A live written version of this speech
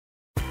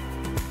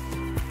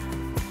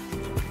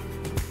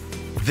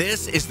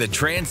This is the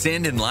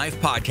Transcend in Life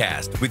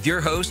podcast with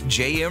your host,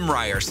 J.M.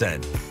 Ryerson,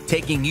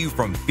 taking you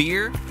from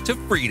fear to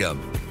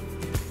freedom.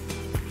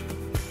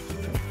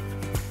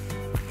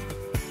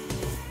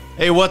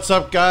 Hey, what's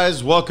up,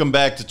 guys? Welcome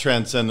back to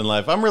Transcend in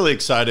Life. I'm really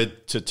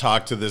excited to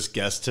talk to this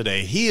guest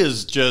today. He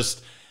is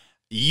just,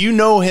 you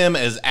know him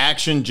as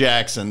Action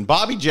Jackson.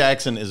 Bobby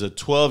Jackson is a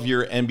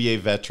 12-year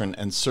NBA veteran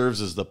and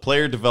serves as the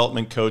player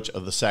development coach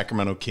of the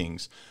Sacramento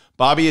Kings.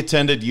 Bobby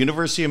attended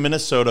University of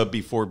Minnesota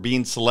before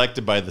being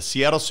selected by the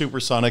Seattle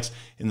Supersonics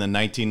in the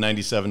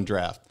 1997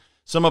 draft.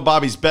 Some of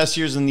Bobby's best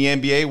years in the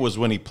NBA was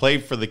when he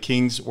played for the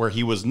Kings, where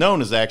he was known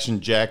as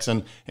Action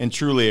Jackson and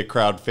truly a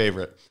crowd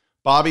favorite.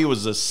 Bobby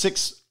was a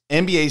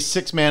NBA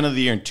Sixth Man of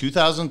the Year in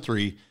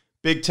 2003,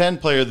 Big Ten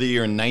Player of the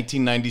Year in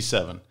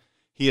 1997.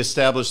 He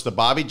established the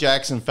Bobby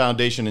Jackson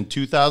Foundation in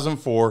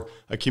 2004,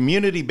 a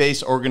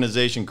community-based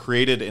organization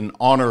created in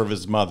honor of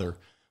his mother.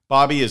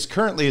 Bobby is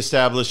currently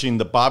establishing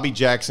the Bobby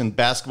Jackson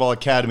Basketball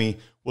Academy,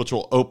 which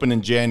will open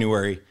in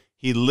January.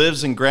 He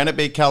lives in Granite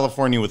Bay,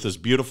 California with his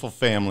beautiful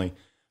family.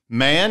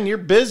 Man, you're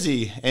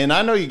busy, and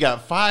I know you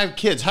got 5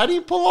 kids. How do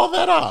you pull all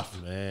that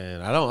off?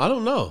 Man, I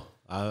don't know.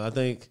 I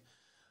think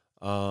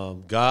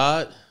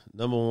God,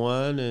 number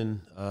one,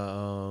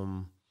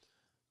 and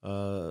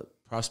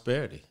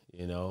prosperity,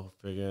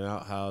 figuring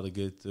out how to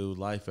get through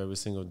life every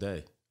single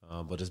day.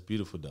 But it's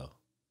beautiful, though.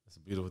 It's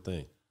a beautiful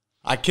thing.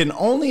 I can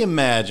only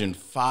imagine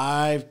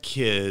 5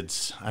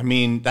 kids. I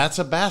mean, that's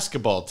a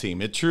basketball team.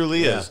 It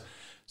truly is.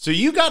 So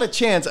you got a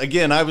chance.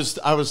 Again, I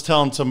was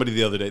telling somebody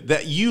the other day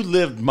that you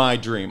lived my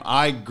dream.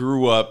 I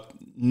grew up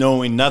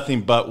knowing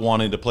nothing but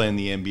wanting to play in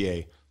the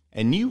NBA.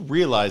 And you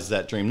realized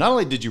that dream. Not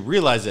only did you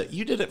realize it,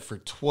 you did it for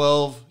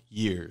 12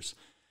 years.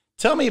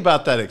 Tell me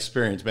about that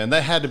experience, man.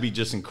 That had to be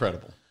just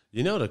incredible.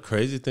 The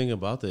crazy thing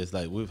about this,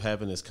 like we're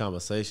having this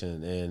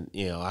conversation, and,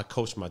 I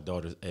coach my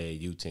daughter's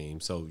AAU team.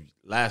 So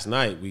last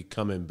night we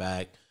coming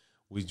back,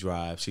 we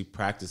drive. She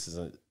practices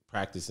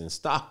in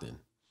Stockton.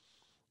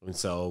 And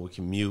so we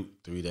commute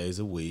 3 days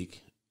a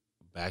week,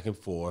 back and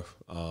forth.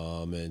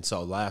 And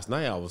so last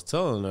night I was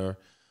telling her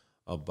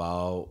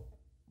about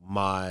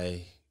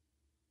my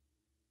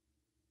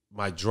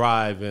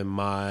drive and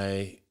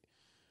my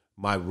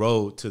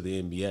road to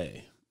the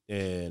NBA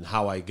and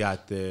how I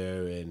got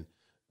there and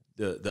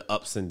the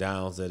ups and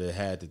downs that it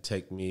had to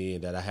take me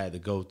and that I had to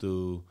go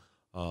through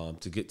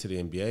to get to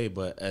the NBA.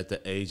 But at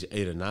the age of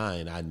 8 or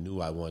 9, I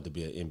knew I wanted to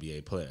be an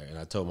NBA player. And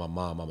I told my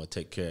mom, I'm going to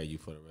take care of you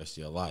for the rest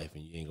of your life,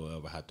 and you ain't going to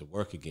ever have to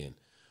work again.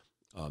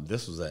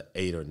 This was at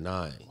 8 or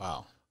 9.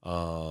 Wow.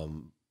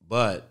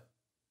 But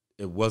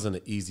it wasn't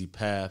an easy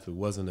path. It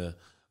wasn't an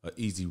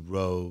easy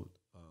road.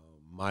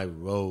 My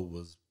road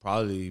was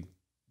probably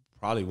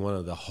one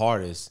of the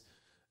hardest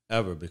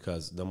ever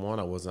because, number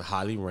one, I wasn't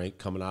highly ranked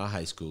coming out of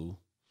high school.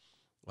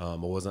 I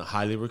wasn't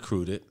highly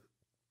recruited.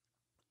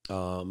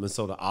 And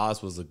so the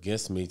odds was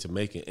against me to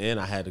make it, and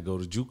I had to go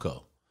to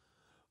JUCO.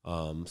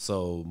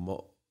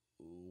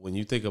 When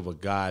you think of a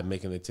guy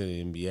making it to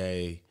the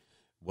NBA,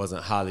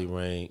 wasn't highly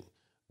ranked,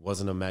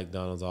 wasn't a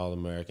McDonald's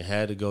All-American,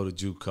 had to go to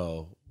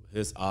JUCO,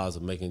 his odds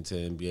of making it to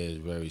the NBA is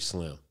very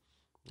slim.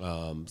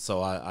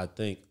 So I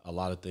think a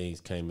lot of things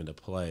came into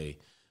play.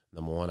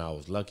 Number one, I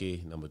was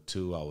lucky. Number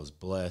two, I was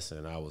blessed,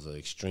 and I was an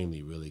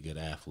extremely, really good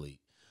athlete.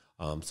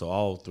 So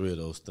all 3 of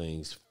those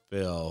things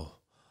fell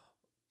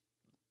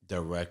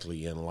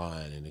directly in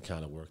line, and it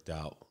kind of worked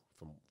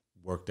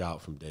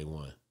out from day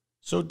one.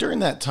 So during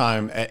that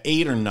time at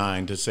 8 or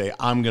 9 to say,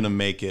 I'm going to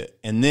make it,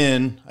 and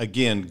then,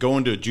 again,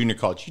 going to a junior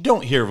college, you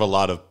don't hear of a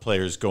lot of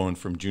players going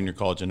from junior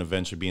college and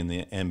eventually being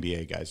the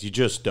NBA guys. You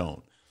just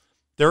don't.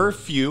 There are a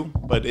few,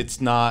 but it's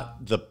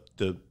not the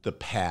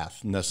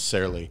path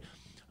necessarily.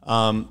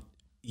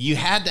 You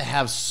had to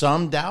have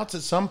some doubts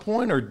at some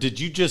point, or did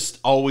you just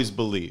always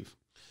believe?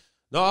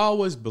 No, I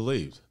always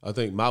believed. I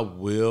think my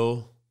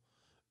will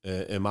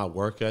and my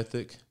work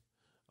ethic,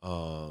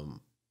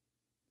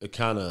 it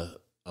kind of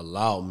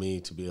allowed me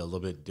to be a little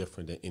bit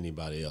different than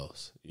anybody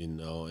else,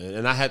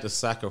 And I had to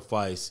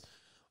sacrifice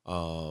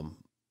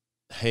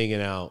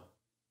hanging out,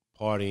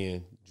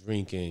 partying,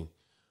 drinking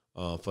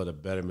for the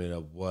betterment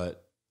of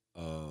what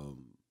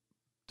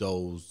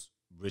those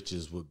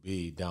riches would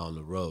be down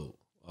the road.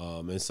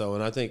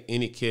 And I think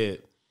any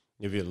kid,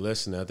 if you're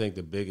listening, I think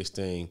the biggest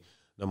thing,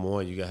 number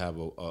one, you got to have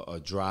a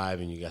drive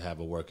and you got to have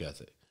a work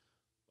ethic.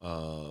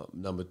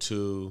 Number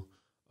two,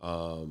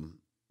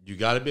 you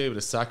got to be able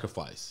to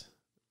sacrifice.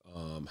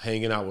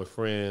 Hanging out with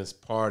friends,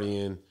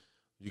 partying,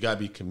 you got to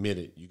be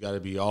committed. You got to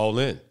be all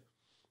in.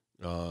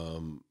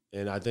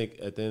 And I think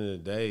at the end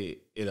of the day,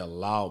 it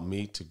allowed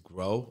me to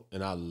grow,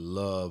 and I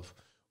love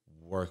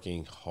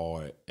working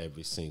hard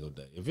every single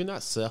day. If you're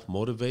not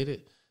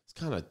self-motivated, it's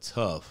kind of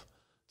tough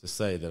to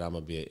say that I'm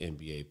going to be an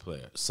NBA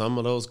player. Some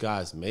of those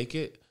guys make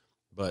it,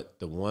 but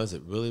the ones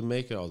that really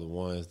make it are the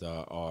ones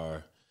that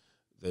are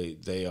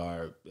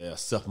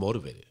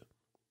self-motivated.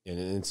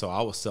 And so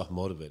I was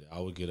self-motivated. I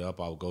would get up,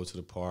 I would go to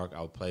the park,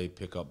 I would play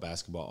pickup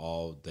basketball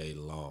all day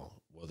long.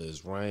 Whether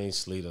it's rain,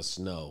 sleet, or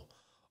snow,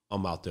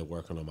 I'm out there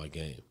working on my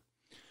game.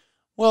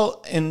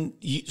 Well, and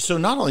so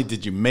not only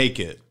did you make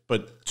it,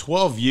 but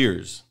 12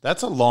 years,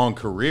 that's a long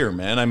career,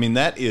 man. I mean,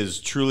 that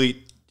is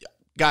truly,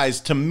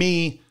 guys, to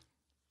me,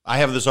 I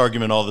have this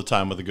argument all the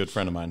time with a good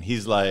friend of mine.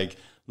 He's like,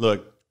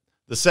 look,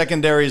 the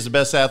secondary is the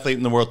best athlete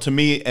in the world. To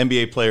me,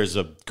 NBA player is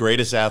the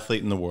greatest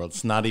athlete in the world.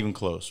 It's not even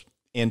close.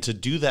 And to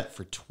do that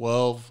for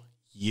 12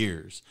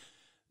 years,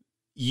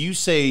 you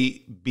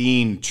say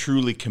being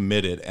truly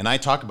committed, and I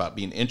talk about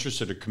being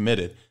interested or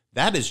committed,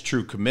 that is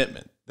true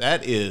commitment.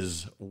 That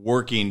is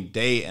working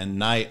day and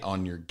night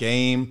on your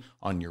game,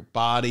 on your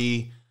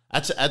body.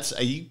 That's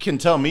you can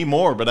tell me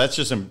more, but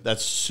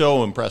that's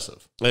so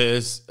impressive.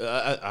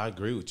 I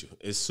agree with you.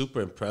 It's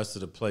super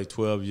impressive to play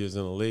 12 years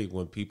in the league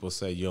when people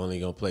say you're only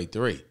going to play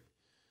 3.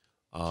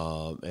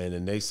 And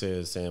then they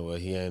saying, well,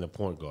 he ain't a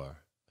point guard.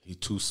 He's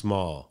too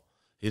small.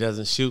 He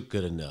doesn't shoot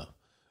good enough,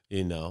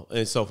 you know.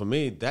 And so for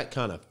me, that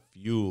kind of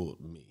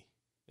fueled me,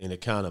 and it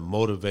kind of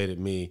motivated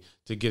me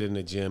to get in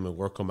the gym and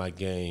work on my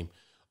game.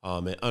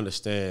 And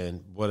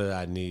understand what did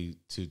I need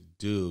to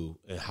do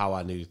and how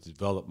I needed to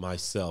develop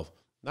myself,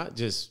 not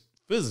just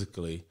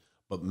physically,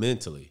 but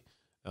mentally.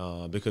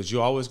 Because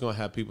you're always going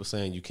to have people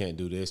saying you can't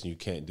do this and you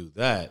can't do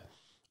that.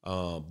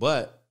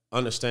 But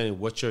understanding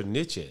what your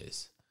niche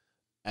is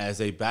as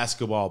a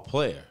basketball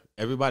player.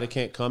 Everybody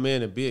can't come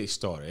in and be a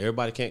starter.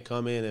 Everybody can't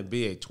come in and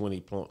be a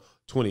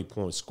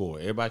 20-point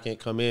scorer. Everybody can't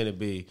come in and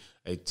be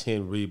a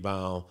 10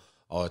 rebound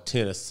or a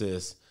 10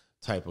 assist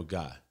type of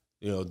guy.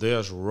 You know,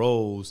 there's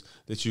roles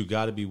that you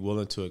got to be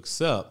willing to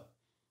accept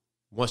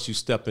once you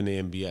step in the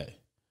NBA.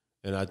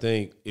 And I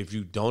think if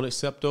you don't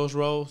accept those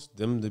roles,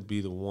 them to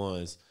be the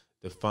ones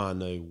that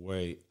find their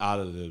way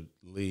out of the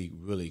league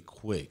really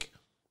quick.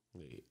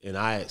 And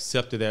I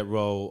accepted that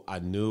role. I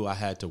knew I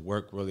had to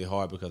work really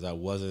hard because I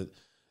wasn't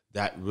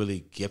that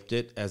really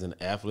gifted as an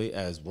athlete.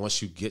 As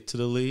once you get to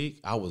the league,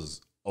 I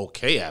was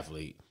okay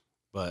athlete.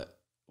 But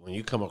when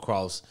you come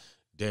across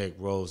Derrick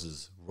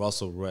Rose's,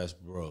 Russell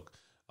Westbrook,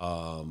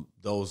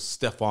 those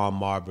Stephon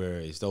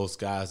Marbury's, those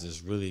guys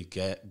that's really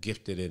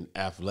gifted and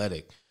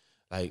athletic,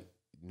 like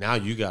now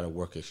you got to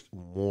work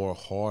more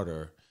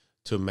harder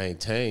to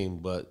maintain,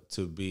 but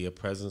to be a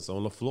presence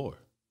on the floor.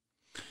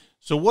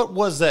 So what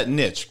was that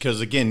niche?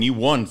 Because again, you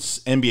won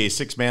NBA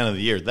Sixth Man of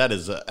the Year. That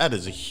is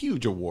a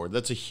huge award.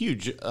 That's a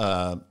huge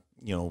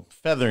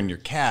feather in your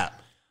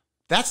cap.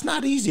 That's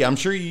not easy. I'm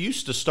sure you're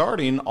used to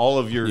starting all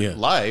of your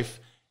life.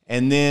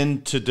 And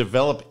then to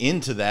develop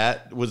into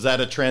that, was that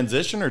a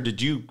transition or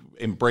did you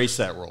embrace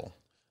that role?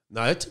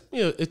 No,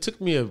 it took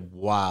me a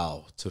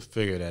while to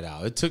figure that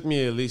out. It took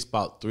me at least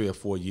about 3 or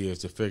 4 years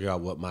to figure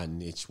out what my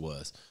niche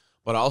was.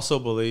 But I also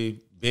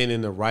believe being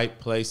in the right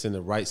place, in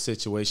the right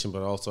situation,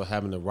 but also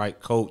having the right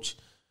coach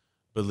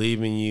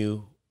believe in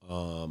you,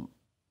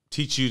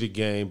 teach you the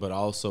game, but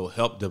also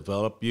help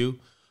develop you,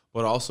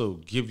 but also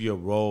give you a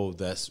role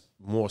that's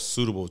more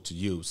suitable to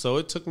you. So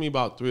it took me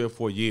about 3 or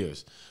 4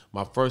 years.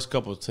 My first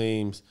couple of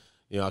teams,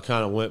 I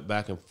kind of went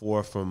back and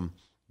forth from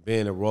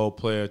being a role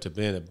player to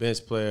being a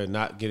bench player,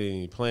 not getting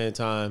any playing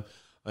time.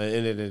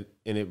 And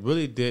it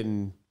really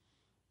didn't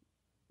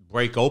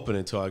break open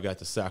until I got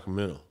to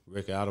Sacramento.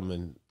 Rick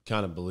Adelman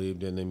kind of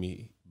believed in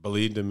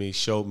me,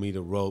 showed me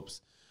the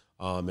ropes,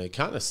 and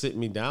kind of sit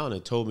me down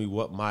and told me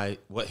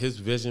what his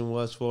vision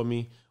was for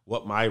me,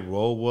 what my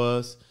role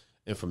was.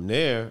 And from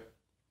there,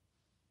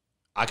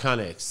 I kind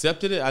of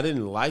accepted it. I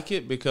didn't like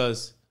it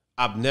because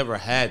I've never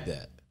had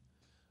that.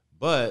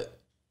 But,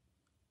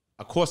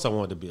 of course, I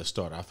wanted to be a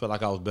starter. I felt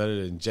like I was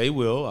better than Jay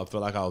Will. I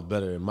felt like I was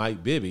better than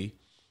Mike Bibby.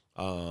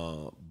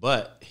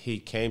 But he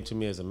came to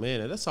me as a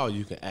man, and that's all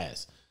you can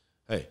ask.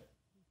 Hey,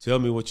 tell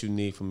me what you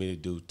need for me to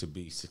do to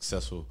be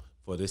successful,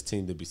 for this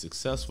team to be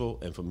successful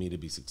and for me to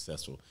be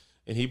successful.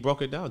 And he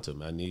broke it down to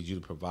me. I need you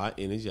to provide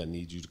energy. I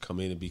need you to come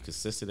in and be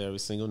consistent every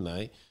single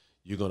night.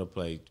 You're going to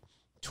play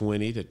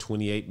 20 to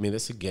 28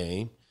 minutes a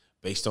game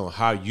based on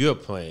how you're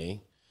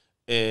playing.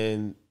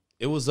 And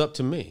it was up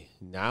to me.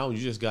 Now you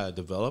just got to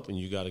develop and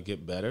you got to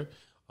get better.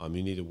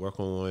 You need to work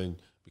on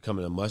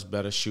becoming a much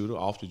better shooter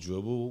off the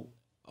dribble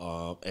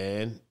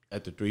and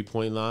at the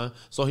three-point line.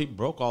 So he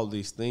broke all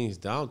these things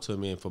down to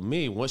me. And for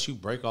me, once you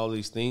break all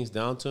these things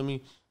down to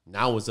me,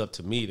 now it's up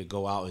to me to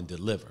go out and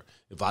deliver.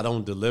 If I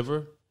don't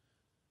deliver,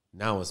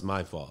 now it's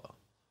my fault.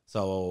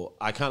 So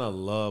I kind of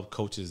love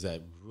coaches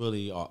that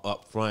really are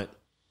upfront,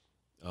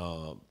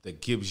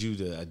 that gives you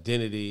the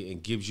identity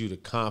and gives you the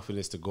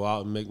confidence to go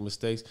out and make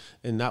mistakes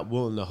and not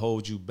willing to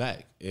hold you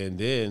back. And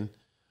then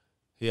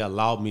he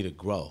allowed me to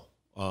grow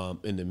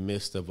in the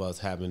midst of us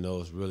having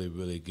those really,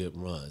 really good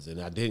runs. And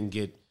I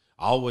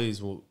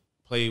always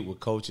played with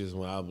coaches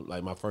when I was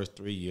like my first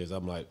 3 years.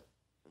 I'm like,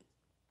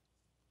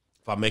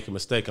 if I make a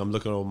mistake, I'm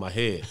looking over my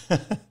head.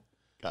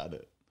 Got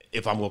it.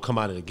 If I'm going to come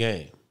out of the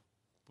game.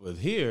 But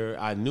here,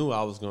 I knew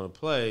I was going to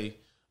play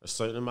a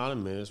certain amount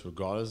of minutes,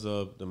 regardless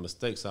of the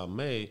mistakes I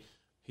made.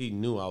 He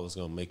knew I was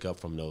going to make up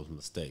from those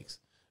mistakes,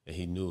 and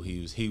he knew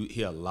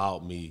he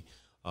allowed me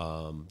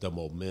the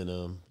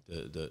momentum,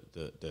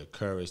 the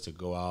courage to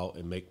go out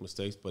and make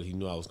mistakes. But he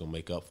knew I was going to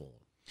make up for them.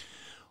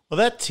 Well,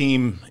 that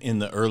team in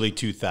the early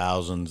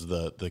 2000s,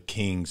 the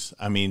Kings,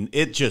 I mean,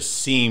 it just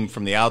seemed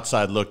from the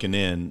outside looking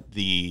in,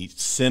 the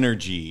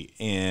synergy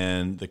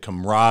and the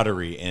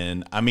camaraderie.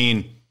 And, I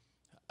mean,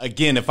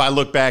 again, if I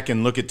look back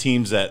and look at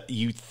teams that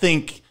you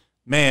think,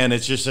 man,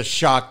 it's just a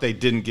shock they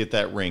didn't get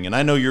that ring. And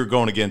I know you're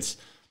going against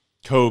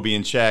Kobe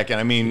and Shaq, and,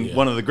 I mean,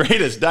 one of the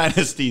greatest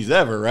dynasties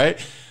ever, right?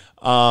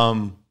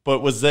 But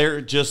was there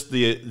just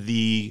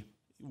the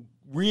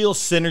real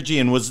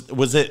synergy, and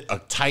was it a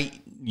tight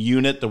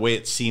unit the way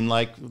it seemed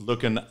like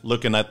looking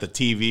at the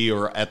TV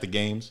or at the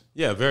games?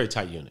 Yeah, very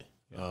tight unit.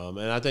 And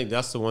I think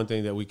that's the one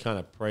thing that we kind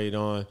of preyed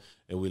on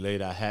and we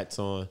laid our hats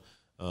on.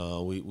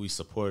 We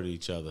supported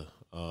each other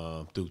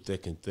through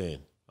thick and thin,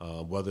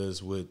 whether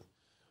it's with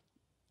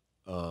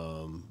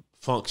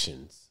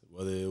functions,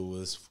 whether it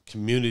was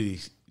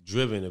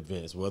community-driven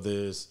events, whether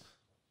it's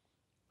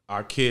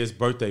our kids'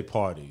 birthday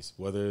parties,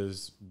 whether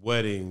it's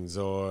weddings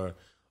or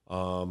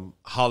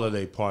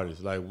holiday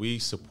parties. Like, we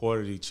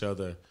supported each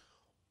other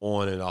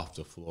on and off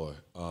the floor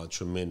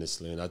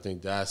tremendously. And I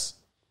think that's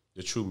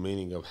the true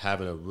meaning of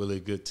having a really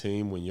good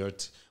team, when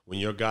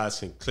your guys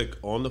can click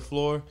on the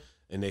floor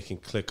and they can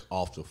click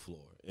off the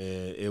floor.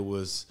 And it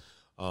was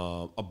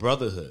a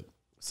brotherhood,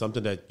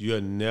 something that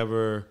you'll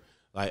never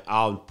 – like,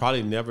 I'll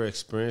probably never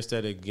experience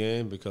that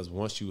again, because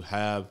once you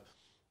have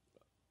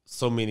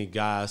so many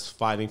guys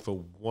fighting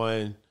for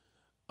one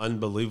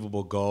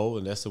unbelievable goal,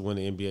 and that's to win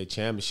the NBA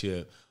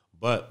championship,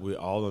 but we're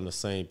all on the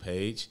same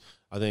page,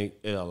 I think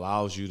it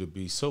allows you to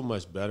be so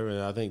much better.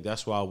 And I think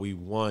that's why we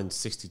won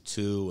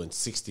 62 and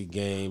 60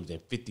 games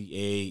and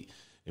 58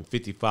 and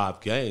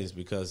 55 games,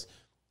 because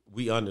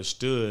we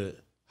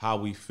understood how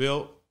we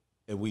felt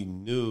and we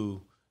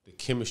knew the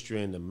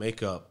chemistry and the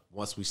makeup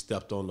once we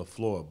stepped on the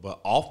floor. But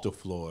off the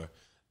floor,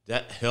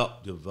 that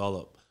helped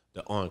develop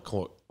the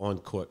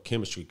on-court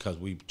chemistry, because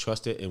we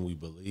trusted and we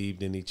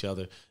believed in each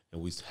other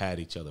and we had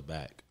each other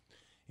back.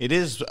 It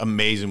is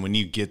amazing when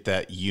you get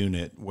that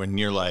unit, when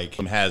you're like,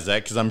 has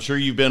that, because I'm sure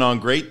you've been on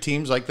great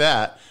teams like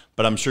that,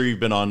 but I'm sure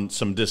you've been on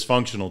some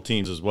dysfunctional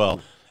teams as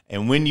well.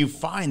 And when you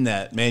find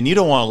that, man, you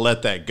don't want to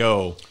let that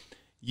go.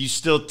 You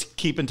still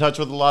keep in touch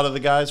with a lot of the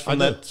guys from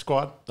that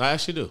squad? I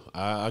actually do.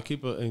 I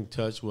keep in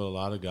touch with a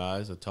lot of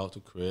guys. I talk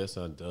to Chris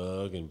and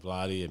Doug and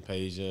Vladdy and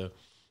Peja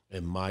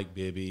and Mike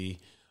Bibby,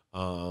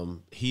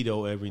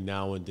 Hito every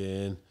now and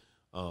then,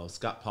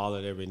 Scott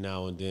Pollard every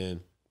now and then.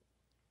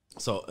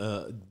 So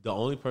the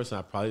only person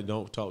I probably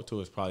don't talk to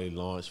is probably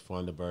Lawrence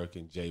Funderburk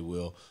and Jay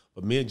Will.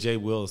 But me and Jay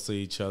Will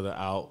see each other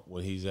out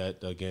when he's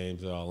at the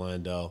games at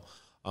Orlando.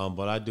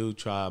 But I do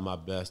try my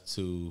best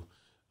to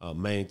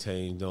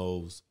maintain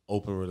those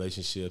open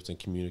relationships and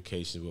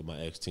communications with my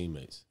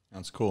ex-teammates.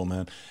 That's cool,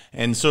 man.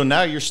 And so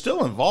now you're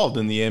still involved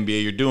in the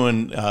NBA. You're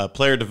doing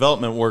player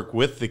development work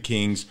with the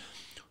Kings.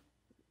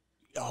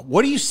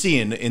 What are you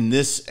seeing in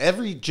this?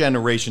 Every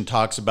generation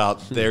talks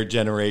about their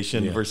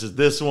generation versus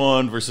this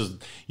one versus,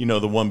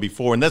 the one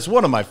before. And that's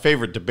one of my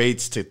favorite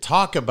debates to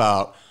talk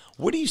about.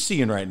 What are you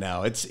seeing right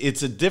now?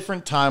 It's a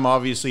different time,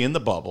 obviously, in the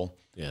bubble.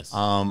 Yes.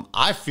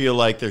 I feel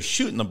like they're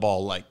shooting the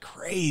ball like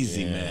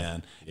crazy,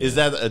 man. Yeah. Is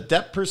that a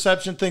depth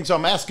perception thing? So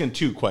I'm asking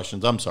two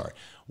questions. I'm sorry.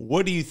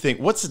 What do you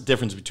think? What's the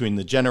difference between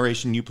the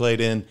generation you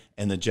played in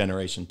and the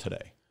generation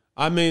today?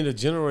 I mean, the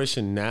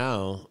generation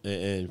now,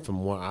 and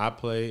from where I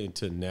play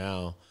into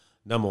now,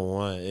 number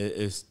one,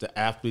 it's the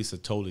athletes are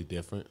totally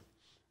different.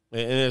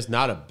 And it's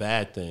not a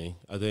bad thing.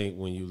 I think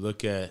when you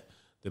look at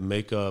the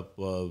makeup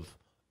of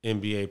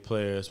NBA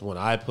players, when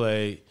I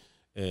played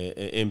and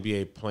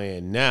NBA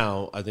playing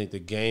now, I think the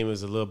game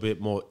is a little bit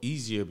more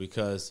easier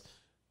because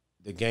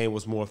the game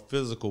was more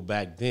physical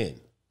back then.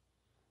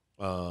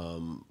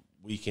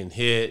 We can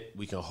hit,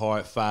 we can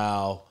hard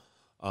foul.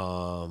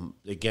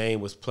 The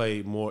game was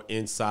played more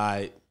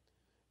inside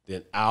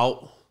than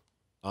out,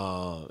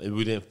 and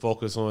we didn't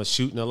focus on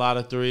shooting a lot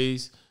of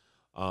threes.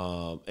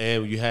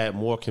 And you had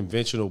more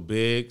conventional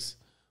bigs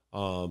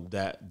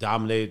that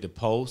dominated the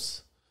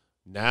post.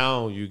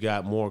 Now you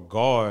got more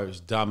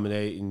guards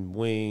dominating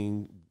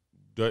wing,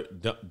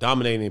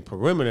 dominating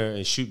perimeter,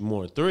 and shooting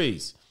more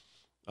threes.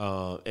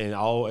 And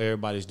all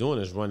everybody's doing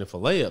is running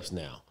for layups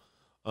now.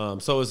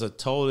 So it's a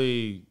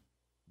totally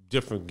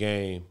different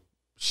game.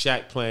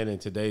 Shaq playing in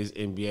today's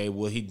NBA,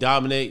 will he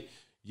dominate?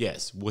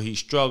 Yes. Will he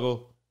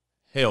struggle?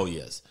 Hell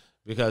yes.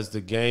 Because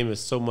the game is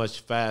so much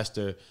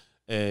faster,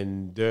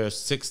 and there are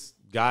 6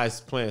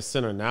 guys playing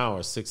center now are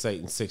 6'8"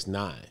 and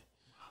 6'9".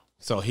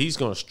 So he's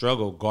going to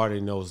struggle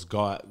guarding those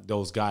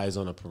guys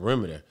on the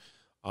perimeter.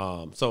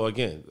 So,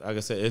 again, like I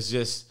said, it's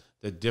just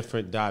the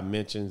different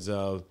dimensions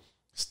of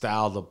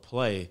style of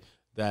play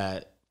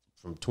that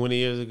from 20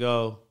 years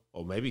ago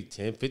or maybe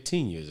 10,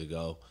 15 years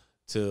ago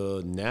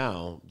to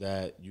now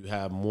that you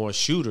have more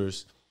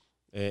shooters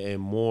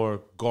and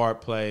more guard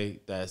play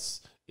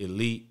that's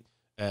elite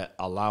at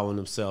allowing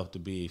themselves to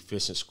be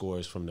efficient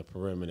scorers from the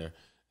perimeter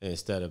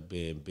instead of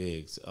being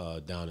bigs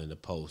down in the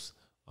post,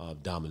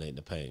 dominating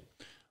the paint.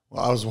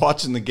 Well, I was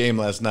watching the game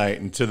last night,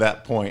 and to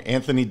that point,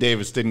 Anthony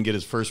Davis didn't get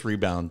his first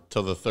rebound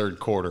till the third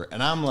quarter.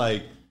 And I'm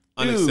like,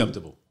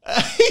 unacceptable.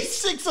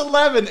 He's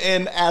 6'11"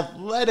 and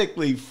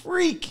athletically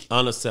freak.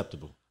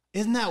 Unacceptable.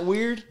 Isn't that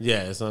weird?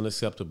 Yeah, it's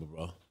unacceptable,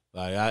 bro.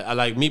 Like I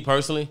like me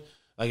personally.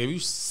 Like if you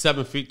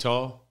 7 feet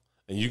tall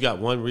and you got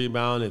 1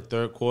 rebound in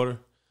third quarter,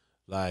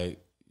 like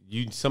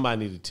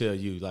somebody need to tell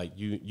you like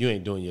you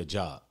ain't doing your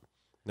job.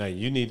 Now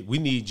we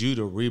need you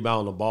to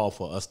rebound the ball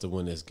for us to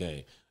win this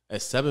game.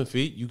 At 7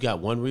 feet, you got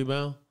 1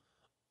 rebound,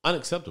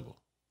 unacceptable.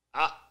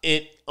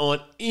 On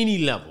any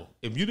level,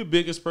 if you're the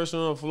biggest person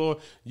on the floor,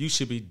 you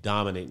should be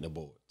dominating the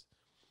boards.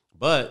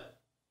 But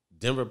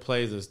Denver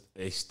plays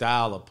a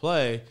style of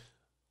play,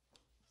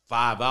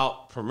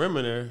 5-out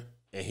perimeter,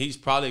 and he's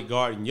probably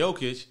guarding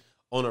Jokic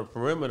on a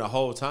perimeter the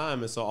whole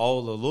time, and so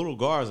all the little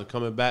guards are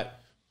coming back,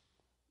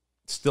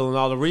 stealing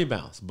all the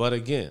rebounds. But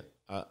again,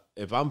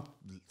 if I'm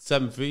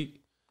 7 feet,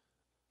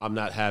 I'm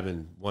not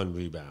having 1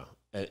 rebound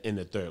in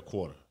the third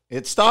quarter.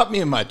 It stopped me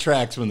in my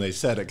tracks when they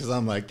said it because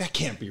I'm like, that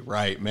can't be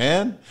right,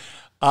 man.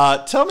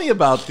 Tell me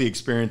about the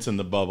experience in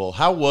the bubble.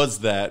 How was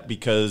that?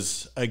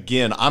 Because,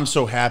 again, I'm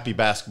so happy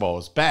basketball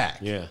is back.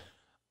 Yeah.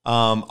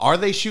 Are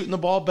they shooting the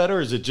ball better,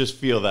 or does it just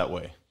feel that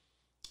way?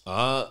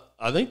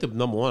 I think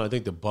number one, I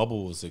think the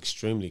bubble was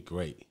extremely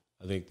great.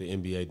 I think the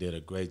NBA did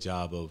a great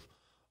job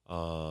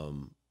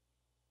of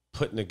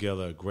putting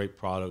together a great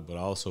product, but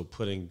also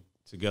putting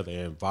together an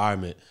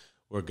environment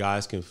where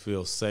guys can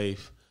feel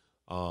safe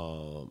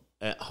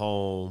at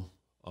home,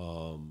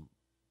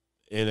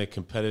 in a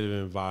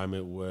competitive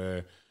environment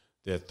where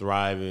they're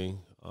thriving.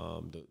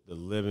 The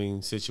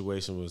living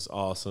situation was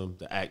awesome.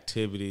 The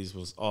activities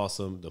was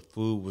awesome. The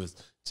food was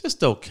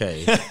just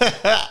okay.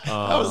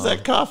 How was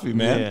that coffee,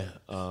 man?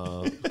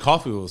 Yeah,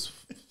 coffee was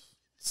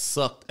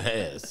sucked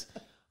ass.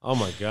 Oh,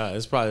 my God.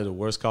 It's probably the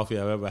worst coffee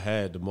I've ever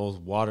had, the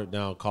most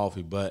watered-down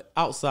coffee. But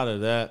outside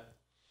of that,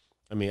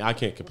 I mean, I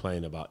can't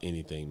complain about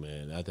anything,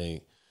 man. I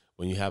think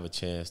when you have a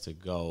chance to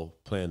go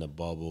play in the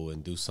bubble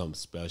and do something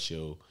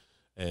special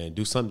and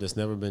do something that's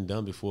never been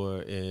done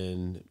before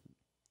in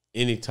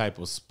any type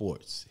of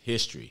sports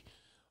history,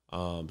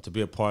 to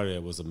be a part of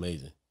it was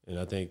amazing. And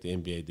I think the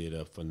NBA did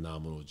a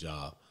phenomenal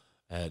job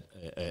at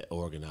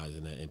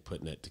organizing that and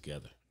putting that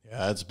together.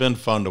 Yeah, it's been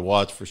fun to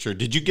watch for sure.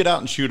 Did you get out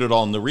and shoot at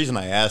all? And the reason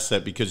I asked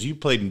that, because you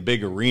played in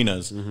big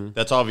arenas,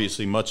 that's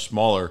obviously much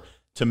smaller.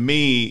 To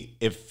me,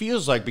 it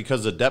feels like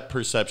because the depth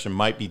perception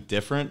might be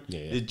different.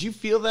 Yeah. Did you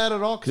feel that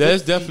at all? Yeah,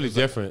 it's definitely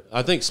different.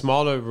 I think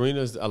smaller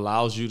arenas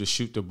allows you to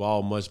shoot the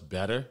ball much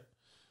better.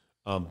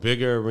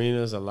 Bigger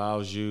arenas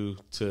allows you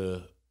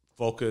to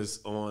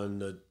focus on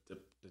the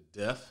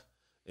depth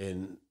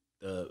and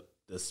the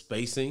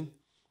spacing.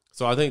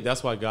 So I think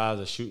that's why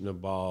guys are shooting the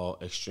ball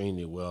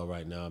extremely well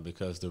right now,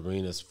 because the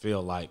arenas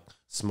feel like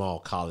small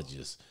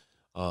colleges.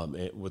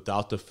 And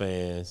without the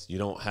fans, you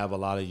don't have a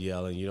lot of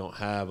yelling. You don't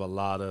have a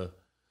lot of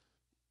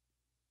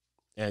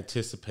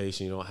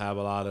anticipation. You don't have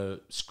a lot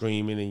of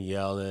screaming and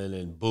yelling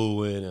and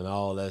booing and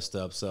all that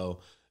stuff. So,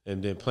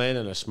 and then playing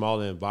in a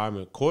smaller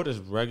environment, court is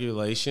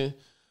regulation,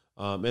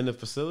 and the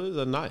facilities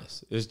are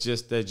nice. It's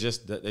just they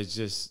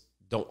just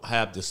don't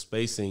have the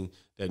spacing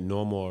that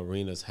normal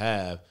arenas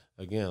have.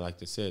 Again, like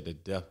they said, the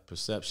depth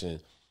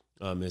perception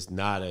is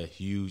not a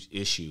huge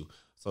issue.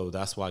 So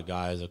that's why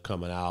guys are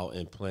coming out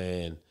and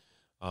playing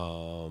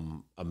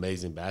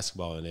amazing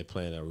basketball, and they're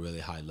playing at a really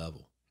high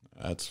level.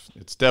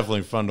 It's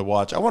definitely fun to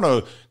watch. I want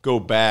to go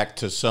back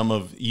to some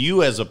of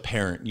you as a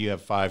parent. You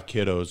have 5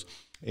 kiddos,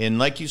 and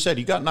like you said,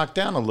 you got knocked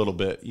down a little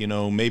bit. You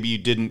know, maybe you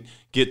didn't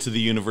get to the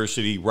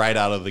university right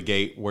out of the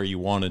gate where you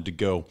wanted to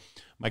go.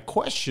 My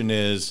question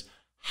is,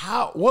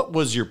 what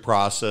was your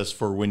process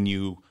for when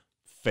you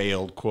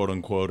failed, quote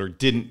unquote, or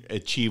didn't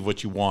achieve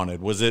what you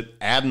wanted? Was it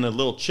adding a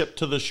little chip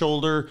to the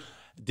shoulder?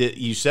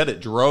 You said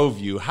it drove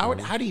you. How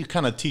do you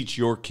kind of teach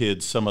your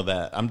kids some of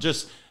that?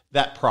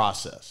 That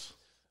process.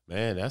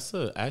 Man, that's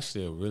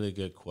actually a really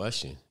good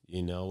question.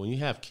 You know, when you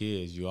have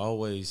kids, you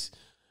always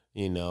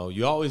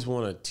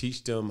want to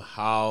teach them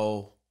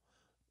how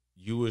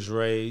you was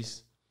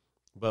raised.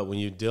 But when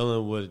you're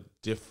dealing with a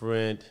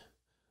different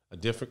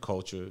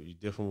culture, you're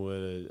different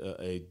with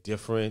a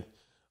different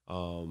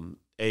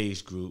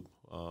age group,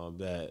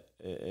 that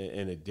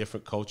and a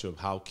different culture of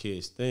how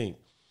kids think.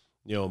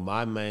 You know,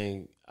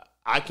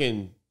 I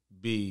can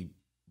be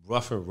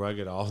rough and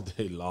rugged all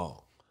day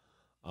long.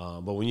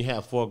 But when you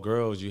have 4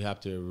 girls, you have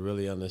to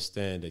really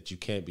understand that you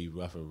can't be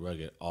rough and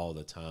rugged all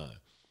the time.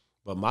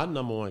 But my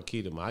number one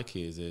key to my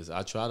kids is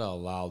I try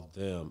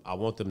to I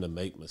want them to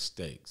make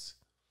mistakes.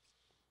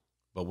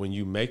 But when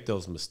you make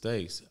those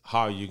mistakes,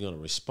 how are you going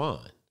to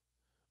respond?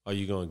 Are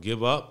you going to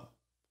give up?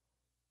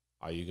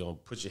 Are you going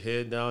to put your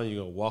head down,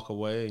 you're going to walk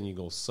away and you're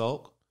going to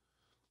sulk?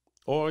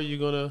 Or are you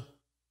going to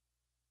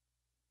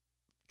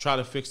try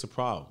to fix the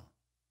problem?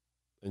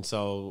 And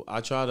so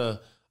I try to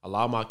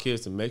allow my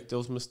kids to make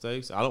those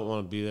mistakes. I don't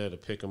want to be there to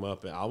pick them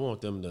up, and I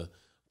want them to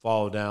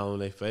fall down on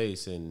their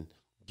face and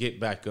get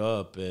back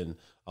up and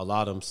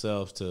allow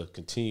themselves to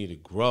continue to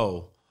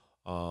grow,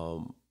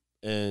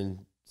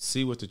 and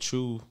see what the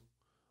true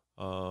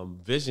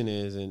vision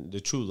is and the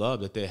true love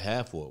that they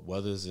have for it,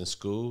 whether it's in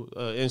school.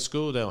 In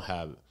school, they don't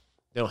have it.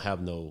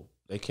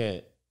 They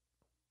can't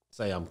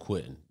say I'm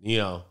quitting.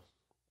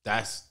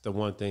 That's the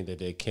one thing that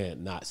they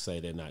can't not say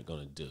they're not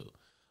going to do.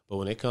 But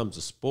when it comes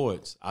to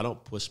sports, I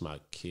don't push my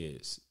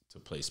kids to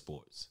play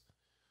sports.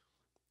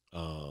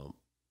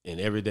 In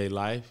everyday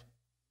life,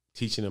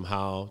 teaching them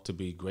how to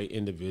be great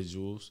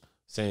individuals,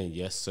 saying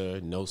yes, sir,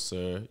 no,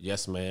 sir,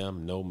 yes,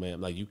 ma'am, no,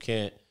 ma'am. Like, you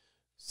can't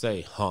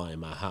say, in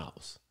my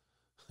house.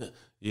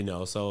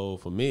 So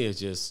for me, it's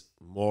just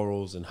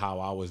morals and how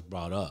I was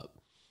brought up.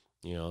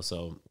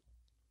 So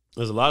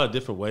there's a lot of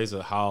different ways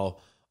of how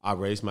I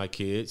raise my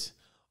kids.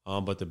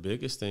 But the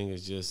biggest thing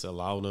is just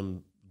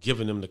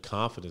giving them the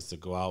confidence to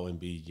go out and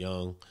be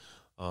young,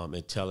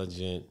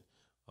 intelligent,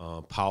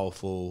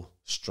 powerful,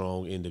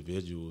 strong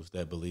individuals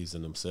that believes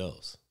in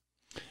themselves.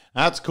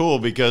 That's cool,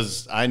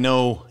 because I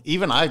know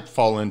even I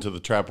fall into the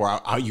trap where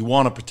you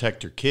want to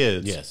protect your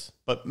kids. Yes.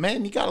 But,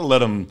 man, you got to let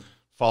them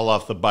fall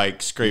off the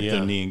bike, scrape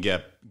their knee, and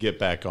get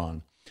back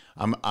on.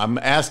 I'm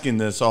asking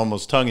this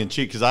almost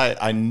tongue-in-cheek because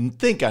I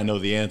think I know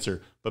the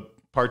answer.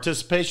 But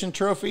participation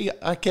trophy,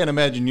 I can't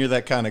imagine you're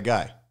that kind of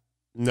guy.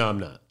 No, I'm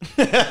not.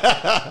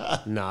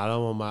 No,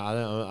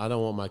 I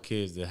don't want my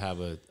kids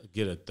to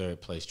get a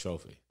third place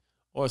trophy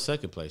or a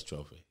second place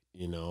trophy.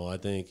 I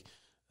think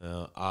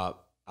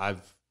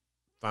I've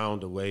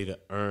found a way to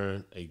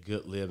earn a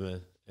good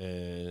living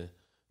and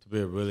to be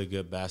a really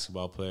good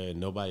basketball player, and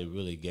nobody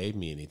really gave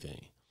me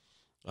anything.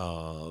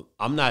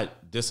 I'm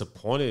not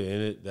disappointed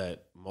in it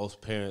that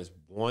most parents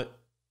want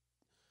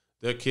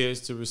their kids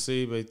to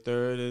receive a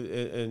third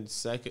and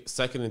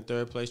second and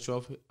third place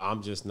trophy.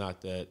 I'm just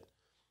not that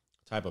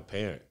type of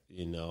parent.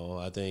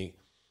 I think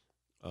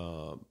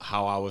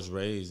how I was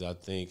raised, I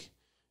think,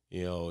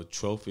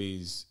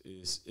 trophies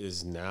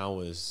is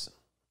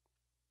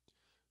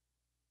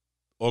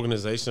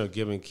organization are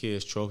giving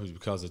kids trophies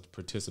because of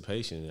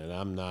participation, and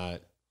I'm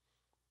not.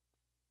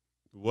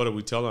 What are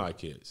we telling our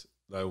kids?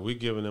 Like, we're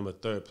giving them a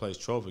third place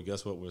trophy.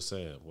 Guess what we're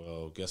saying?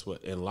 Well, guess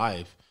what? In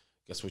life,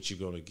 guess what you're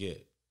going to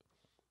get?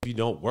 If you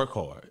don't work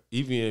hard,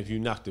 even if you're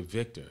not the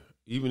victor,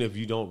 even if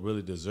you don't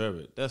really deserve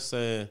it, that's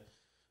saying,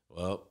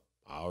 well,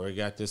 I already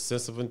got this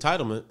sense of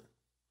entitlement.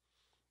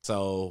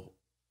 So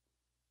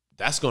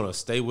that's going to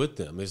stay with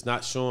them. It's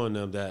not showing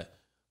them that,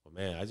 well,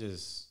 man,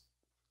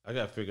 I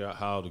got to figure out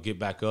how to get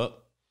back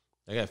up.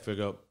 I got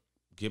to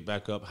get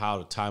back up how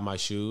to tie my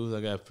shoes.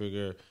 I got to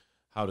figure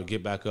how to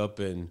get back up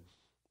and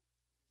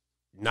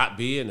not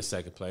be in the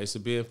second place, to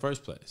be in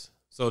first place.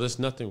 So there's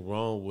nothing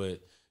wrong with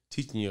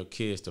teaching your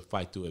kids to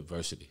fight through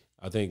adversity.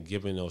 I think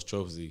giving those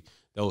trophies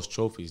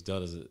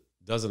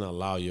doesn't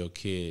allow your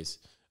kids,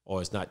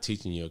 or it's not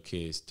teaching your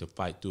kids to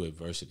fight through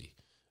adversity.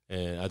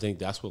 And I think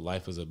that's what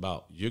life is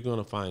about. You're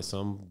going to find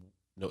some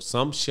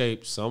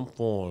shape, some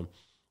form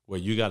where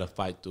you got to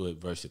fight through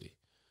adversity.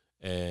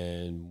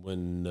 And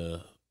when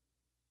the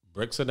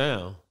bricks are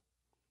down,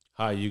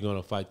 how are you going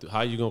to fight through? How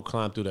are you going to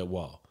climb through that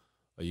wall?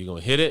 Are you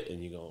going to hit it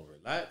and you're going to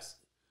relax?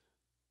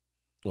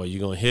 Or are you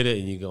going to hit it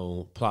and you're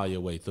going to plow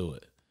your way through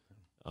it?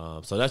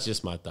 So that's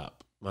just my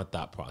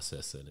thought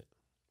process in it.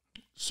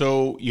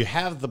 So you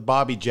have the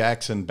Bobby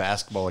Jackson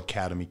Basketball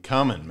Academy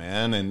coming,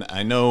 man. And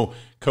I know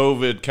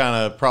COVID kind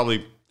of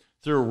probably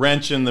threw a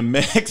wrench in the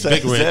mix.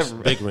 Big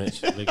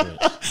wrench.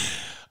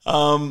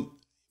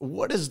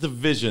 What is the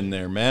vision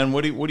there, man?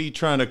 What are you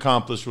trying to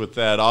accomplish with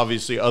that?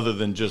 Obviously, other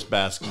than just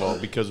basketball,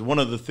 because one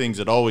of the things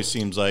that always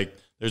seems like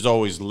there's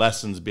always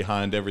lessons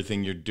behind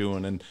everything you're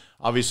doing. And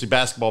obviously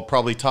basketball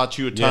probably taught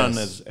you a ton,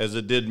 as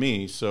it did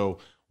me. So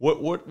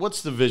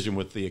what's the vision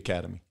with the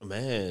academy?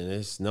 Man,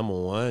 it's number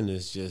one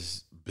is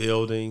just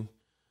building,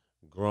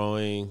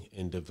 growing,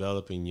 and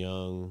developing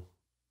young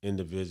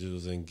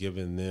individuals and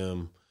giving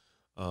them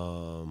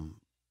an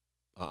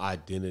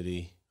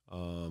identity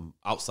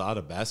outside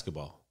of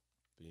basketball.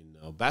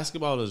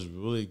 Basketball is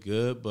really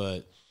good,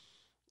 but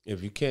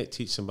if you can't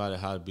teach somebody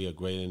how to be a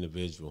great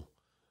individual,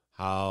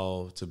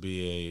 how to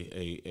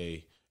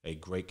be a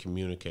great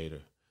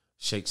communicator,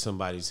 shake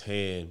somebody's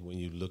hand when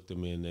you look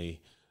them in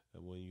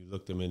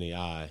the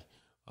eye,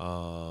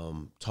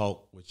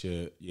 talk with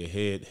your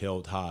head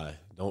held high.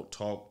 Don't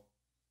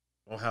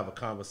have a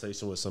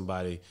conversation with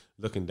somebody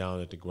looking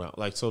down at the ground.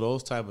 So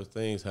those type of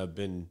things have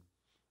been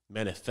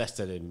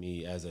manifested in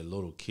me as a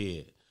little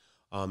kid.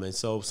 And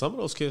so some of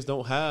those kids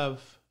don't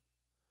have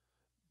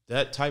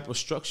that type of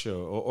structure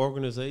or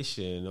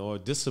organization or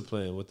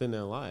discipline within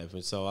their life.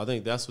 And so I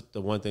think that's what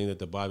the one thing that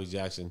the Bobby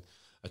Jackson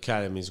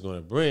Academy is going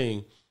to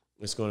bring.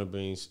 It's going to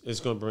bring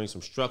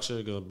some structure.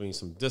 It's going to bring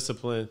some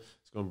discipline.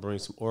 It's going to bring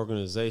some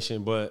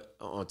organization. But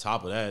on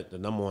top of that, the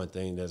number one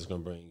thing that it's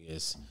going to bring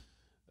is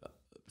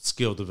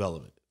skill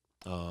development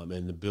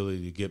and the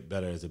ability to get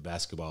better as a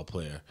basketball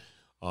player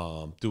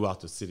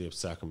throughout the city of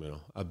Sacramento.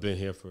 I've been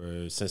here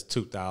since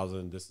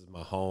 2000. This is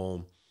my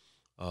home.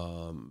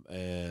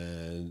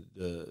 And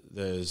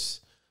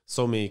there's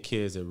so many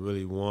kids that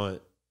really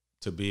want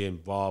to be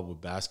involved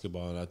with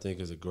basketball, and I think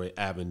it's a great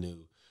avenue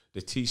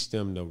to teach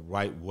them the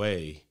right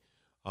way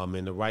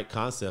and the right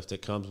concept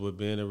that comes with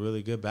being a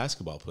really good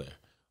basketball player.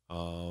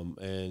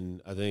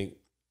 And I think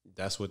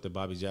that's what the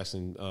Bobby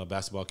Jackson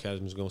Basketball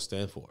Academy is going to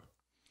stand for.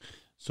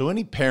 So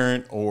any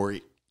parent or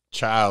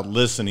child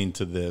listening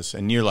to this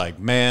and you're like,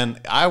 man,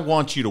 I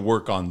want you to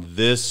work on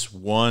this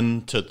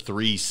 1 to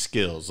 3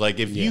 skills. Like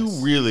if you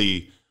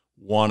really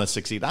want to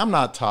succeed, I'm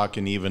not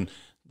talking even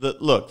the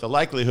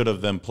likelihood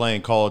of them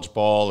playing college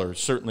ball or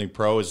certainly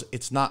pro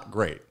it's not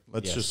great.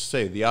 Let's just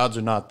say the odds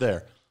are not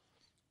there.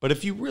 But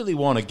if you really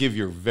want to give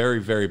your very,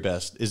 very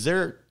best, is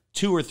there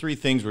 2 or 3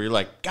 things where you're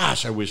like,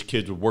 gosh, I wish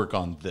kids would work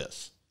on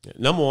this?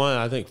 Number one,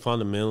 I think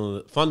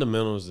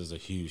fundamentals is a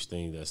huge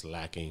thing that's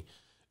lacking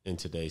in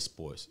today's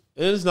sports.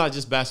 And it's not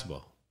just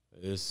basketball.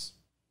 It's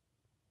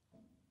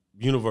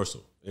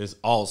universal. It's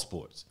all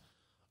sports.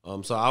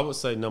 So I would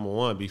say number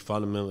one, be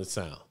fundamentally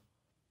sound.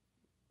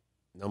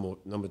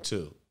 Number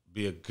two,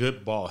 be a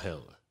good ball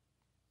handler.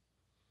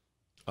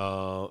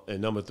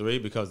 And number three,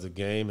 because the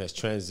game has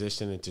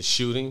transitioned into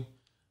shooting,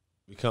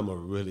 become a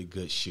really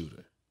good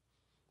shooter.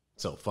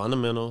 So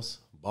fundamentals,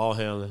 ball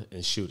handling,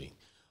 and shooting.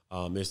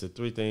 It's the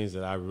 3 things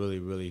that I really,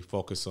 really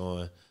focus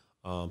on,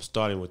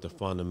 starting with the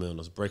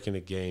fundamentals, breaking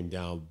the game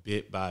down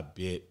bit by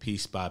bit,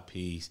 piece by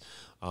piece,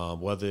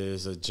 whether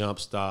it's a jump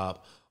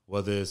stop,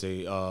 whether it's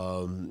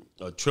a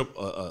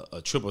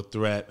triple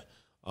threat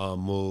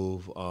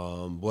move,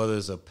 whether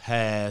it's a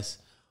pass.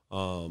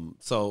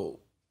 So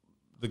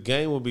the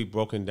game will be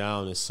broken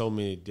down in so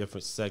many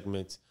different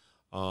segments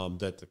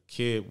that the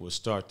kid will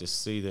start to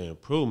see the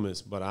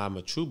improvements, but I'm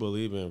a true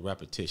believer in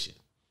repetition.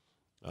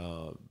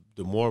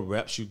 The more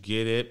reps you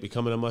get at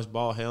becoming a much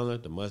ball handler,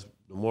 the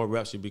more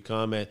reps you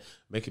become at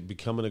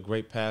becoming a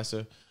great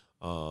passer.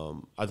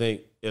 I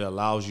think it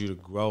allows you to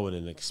grow and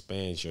it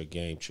expands your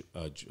game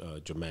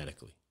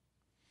dramatically.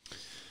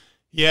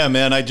 Yeah,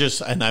 man,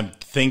 I'm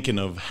thinking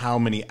of how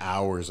many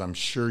hours I'm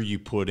sure you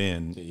put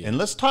in. Yeah. And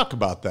let's talk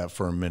about that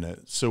for a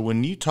minute. So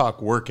when you talk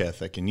work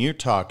ethic and you're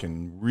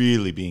talking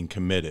really being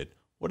committed,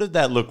 what did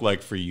that look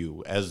like for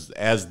you as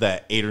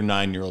that 8 or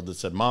 9-year-old that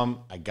said, Mom,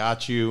 I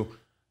got you.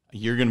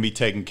 You're going to be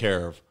taken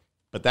care of.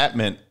 But that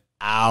meant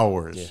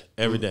hours. Yeah,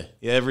 every day.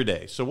 Yeah, every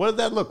day. So what did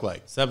that look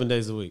like? 7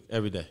 days a week,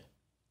 every day.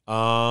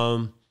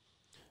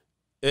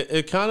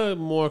 It kind of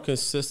more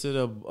consisted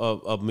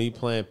of me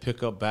playing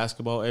pickup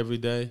basketball every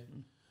day.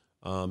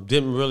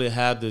 Didn't really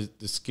have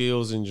the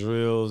skills and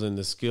drills and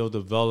the skill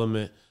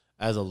development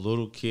as a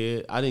little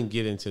kid. I didn't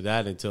get into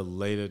that until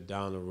later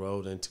down the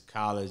road into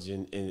college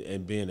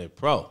and being a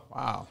pro.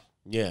 Wow.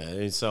 Yeah,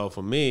 and so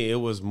for me, it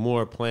was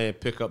more playing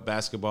pickup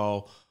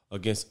basketball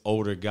against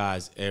older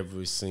guys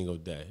every single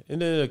day. And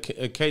then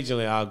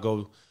occasionally I'll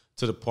go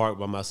to the park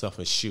by myself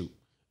and shoot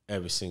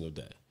every single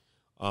day.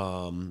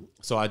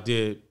 So I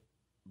did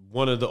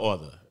one or the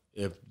other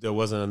if there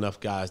wasn't enough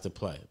guys to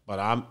play. But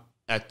I'm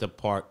at the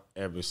park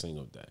every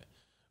single day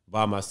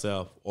by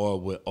myself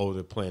or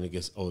playing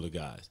against older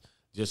guys,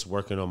 just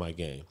working on my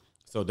game.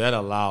 So that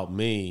allowed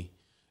me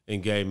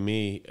and gave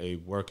me a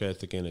work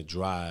ethic and a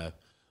drive.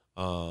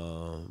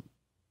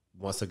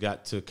 Once I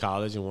got to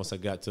college and once I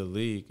got to the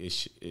league,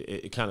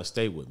 it kind of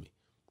stayed with me.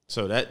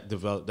 So that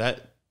developed,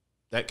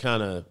 that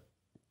kind of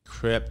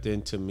crept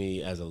into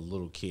me as a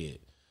little kid,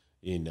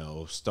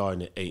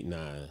 starting at 8,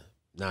 9,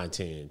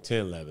 10,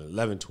 10,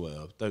 11,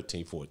 12,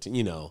 13, 14,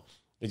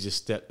 it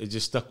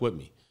just stuck with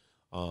me.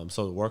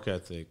 So the work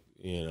ethic,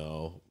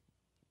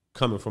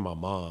 coming from my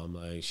mom,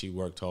 like she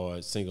worked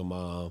hard, single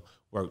mom,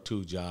 worked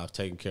 2 jobs,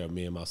 taking care of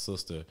me and my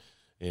sister.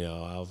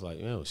 I was like,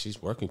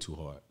 she's working too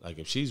hard. Like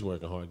if she's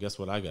working hard, guess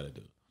what I got to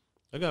do?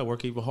 I got to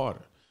work even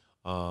harder,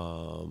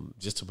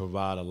 just to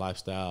provide a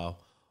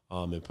lifestyle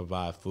and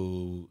provide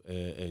food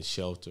and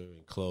shelter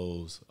and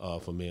clothes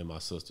for me and my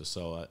sister.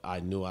 So I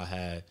knew I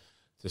had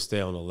to stay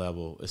on the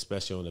level,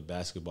 especially on the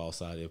basketball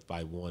side, if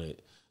I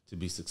wanted to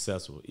be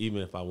successful,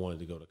 even if I wanted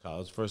to go to college. I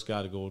was the first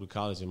guy to go to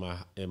college in my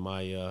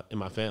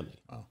family.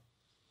 Wow.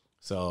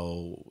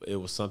 So it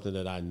was something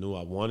that I knew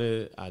I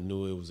wanted. I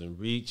knew it was in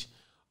reach.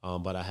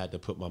 But I had to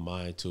put my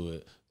mind to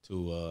it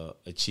to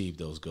achieve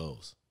those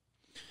goals.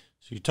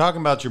 So you're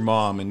talking about your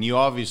mom, and you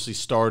obviously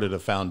started a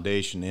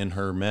foundation in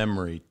her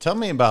memory. Tell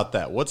me about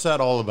that. What's that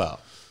all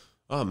about?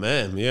 Oh,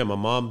 man, yeah, my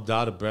mom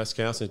died of breast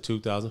cancer in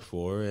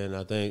 2004, and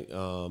I think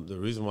the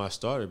reason why I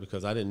started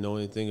because I didn't know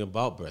anything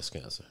about breast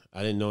cancer.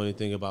 I didn't know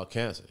anything about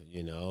cancer.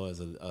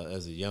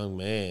 As a young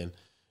man,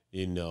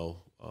 it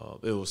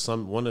was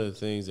one of the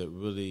things that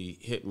really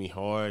hit me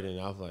hard,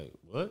 and I was like,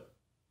 what?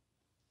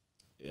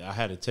 I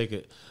had to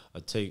I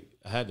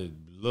had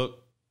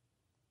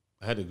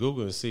to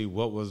Google and see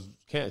what was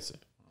cancer,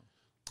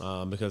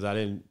 because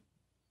I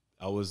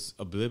was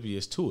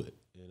oblivious to it,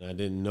 and I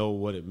didn't know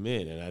what it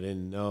meant, and I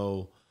didn't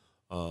know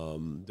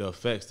the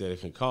effects that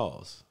it can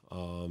cause.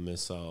 And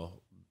so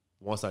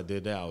once I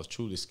did that, I was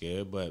truly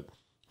scared. But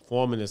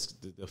forming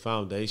the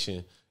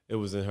foundation, it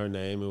was in her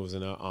name, it was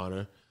in her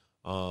honor,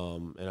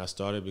 and I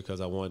started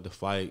because I wanted to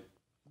fight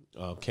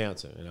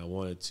cancer, and I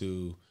wanted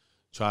to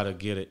try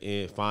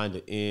to find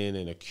an end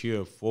and a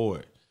cure for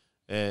it.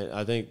 And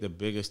I think the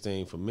biggest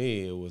thing for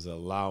me, it was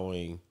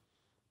allowing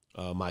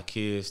my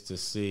kids to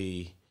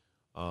see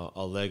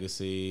a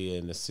legacy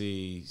and to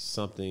see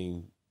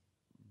something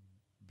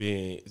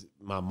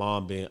my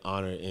mom being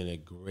honored in a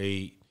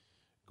great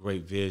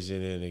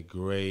vision and a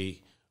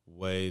great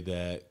way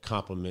that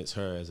complements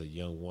her as a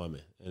young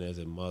woman and as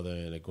a mother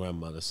and a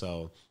grandmother.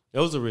 So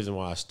that was the reason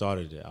why I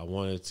started it. I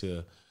wanted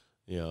to,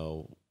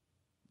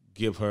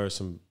 give her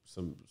some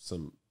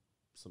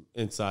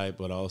insight,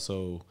 but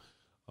also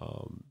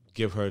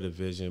give her the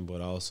vision,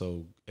 but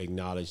also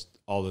acknowledge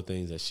all the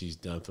things that she's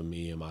done for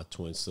me and my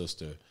twin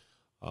sister.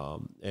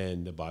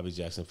 And the Bobby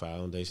Jackson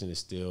Foundation is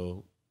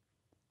still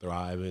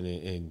thriving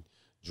and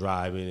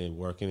driving and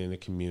working in the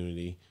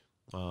community,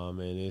 and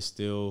it's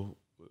still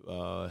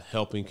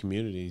helping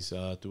communities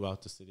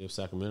throughout the city of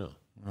Sacramento.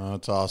 Oh,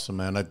 that's awesome,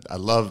 man. I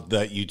love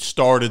that you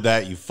started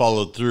that, you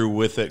followed through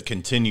with it,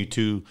 continue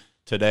to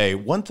today.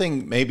 One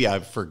thing maybe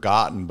I've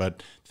forgotten,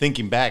 but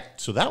thinking back,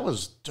 so that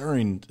was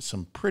during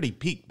some pretty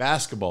peak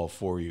basketball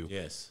for you.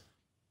 Yes.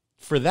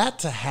 For that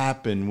to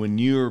happen when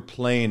you're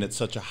playing at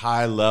such a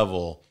high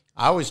level,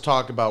 I always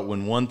talk about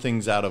when one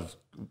thing's out of,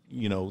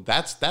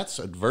 that's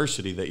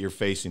adversity that you're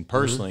facing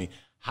personally. Mm-hmm.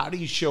 How do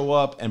you show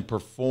up and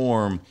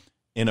perform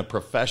in a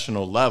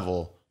professional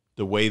level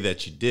the way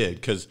that you did?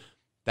 Because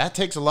that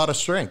takes a lot of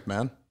strength,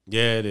 man.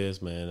 Yeah, it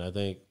is, man. I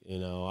think,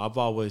 I've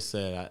always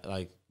said,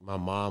 my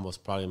mom was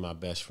probably my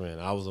best friend.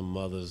 I'm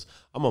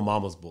a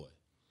mama's boy.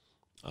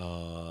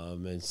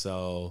 And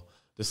so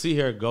to see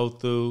her go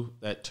through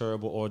that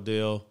terrible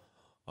ordeal,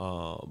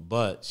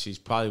 but she's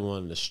probably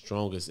one of the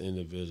strongest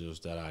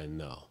individuals that I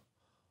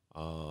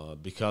know,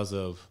 because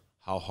of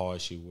how hard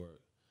she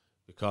worked,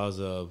 because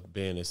of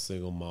being a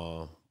single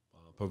mom,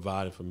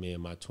 providing for me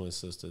and my twin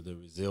sister, the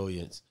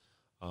resilience,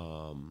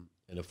 and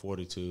the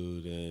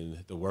fortitude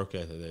and the work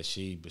ethic that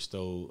she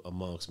bestowed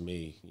amongst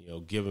me,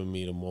 giving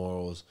me the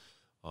morals,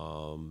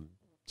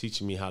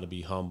 teaching me how to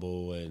be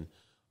humble and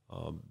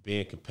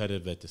being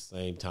competitive at the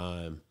same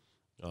time,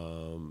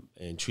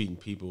 and treating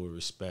people with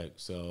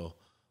respect. So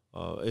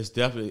it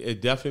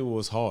definitely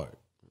was hard.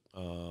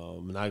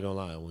 I'm not gonna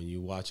lie. When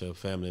you watch a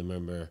family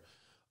member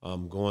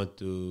going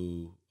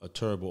through a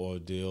terrible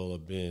ordeal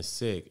of being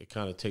sick, it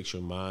kind of takes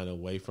your mind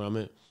away from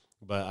it.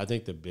 But I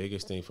think the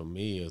biggest thing for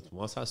me is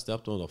once I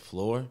stepped on the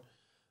floor,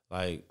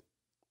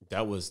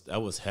 that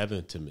was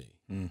heaven to me.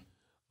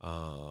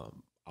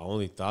 I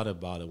only thought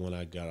about it when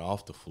I got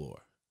off the floor.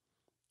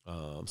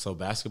 So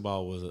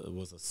basketball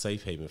was a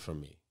safe haven for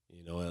me.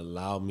 It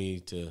allowed me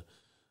to,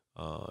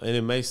 and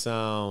it may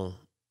sound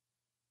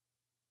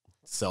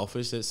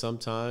selfish at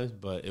sometimes,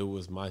 but it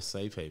was my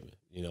safe haven.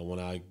 When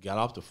I got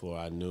off the floor,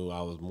 I knew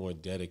I was more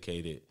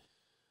dedicated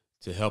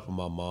to helping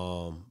my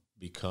mom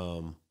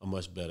become a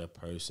much better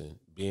person,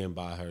 being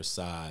by her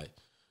side.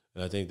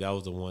 And I think that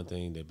was the one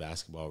thing that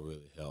basketball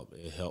really helped.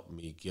 It helped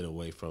me get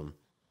away from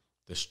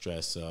the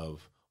stress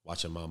of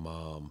watching my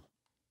mom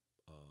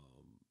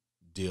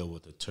deal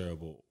with a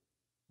terrible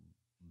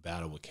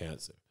battle with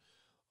cancer.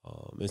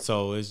 And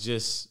so it's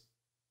just,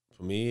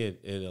 for me,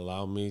 it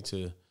allowed me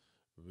to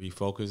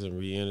refocus and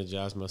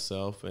re-energize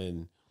myself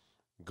and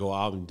go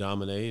out and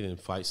dominate and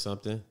fight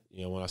something.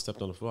 When I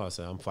stepped on the floor, I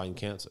said, I'm fighting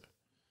cancer.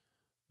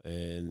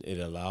 And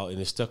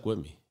it stuck with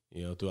me,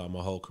 throughout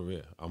my whole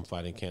career. I'm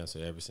fighting cancer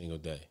every single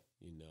day,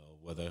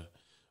 whether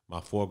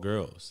my 4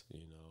 girls,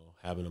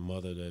 having a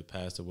mother that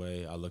passed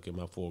away, I look at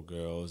my 4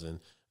 girls and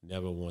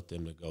never want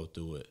them to go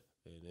through it.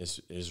 And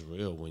it's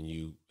real when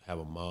you have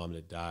a mom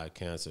that died of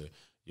cancer.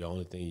 The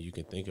only thing you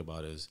can think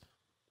about is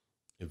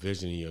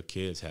envisioning your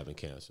kids having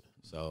cancer.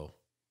 So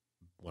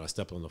when I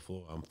step on the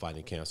floor, I'm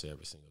fighting cancer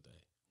every single day.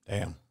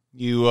 Damn.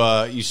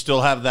 You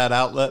still have that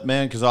outlet,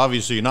 man? Because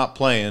obviously you're not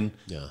playing.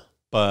 Yeah.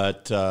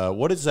 But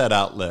what is that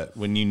outlet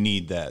when you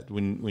need that?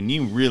 When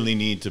you really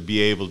need to be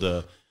able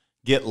to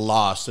get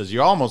lost, as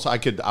you're almost,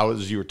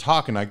 as you were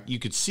talking, you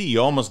could see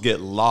you almost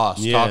get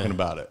lost talking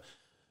about it.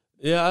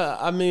 Yeah,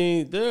 I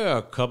mean, there are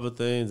a couple of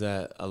things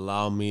that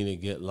allow me to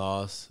get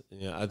lost.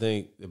 I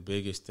think the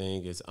biggest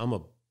thing is a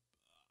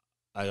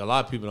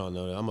lot of people don't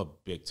know that I'm a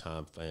big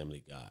time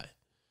family guy.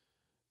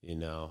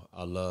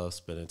 I love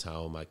spending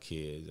time with my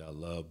kids. I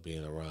love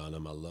being around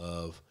them. I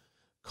love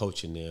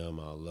coaching them.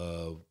 I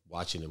love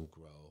watching them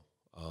grow.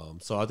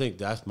 So I think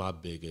that's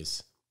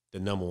the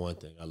number one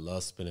thing. I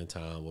love spending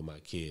time with my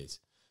kids,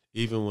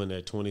 even when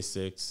they're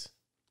 26,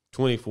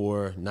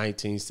 24,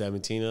 19,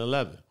 17, and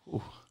 11.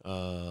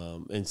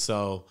 And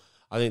so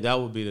I think that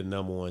would be the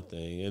number one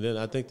thing. And then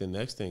I think the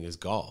next thing is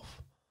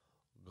golf.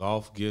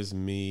 Golf gives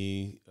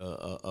me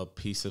a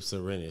piece of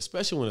serenity,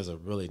 especially when it's a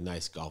really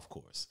nice golf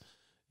course.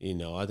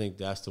 I think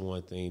that's the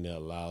one thing that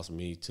allows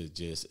me to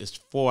it's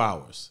 4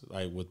 hours.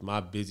 With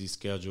my busy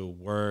schedule,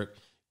 work,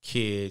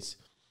 kids,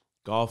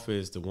 golf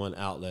is the one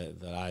outlet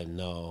that I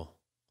know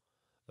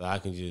that I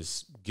can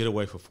just get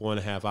away for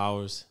 4.5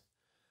 hours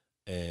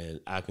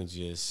and I can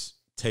just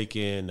take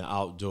in the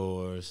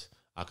outdoors.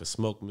 I can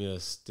smoke me a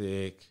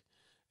stick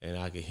and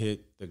I can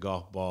hit the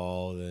golf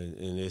ball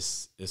and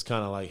it's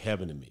kind of like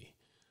heaven to me.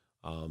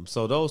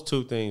 So those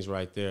 2 things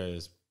right there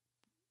is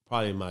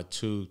probably my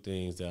 2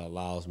 things that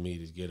allows me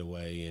to get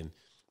away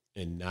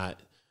and not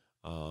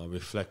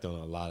reflect on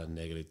a lot of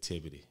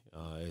negativity.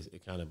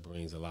 It kind of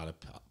brings a lot of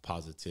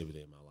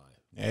positivity in my life.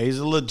 Yeah, he's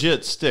a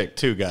legit stick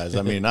too, guys.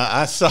 I mean,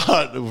 I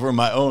saw it with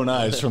my own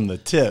eyes from the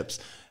tips.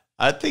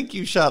 I think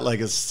you shot like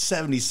a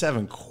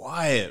 77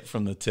 quiet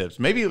from the tips.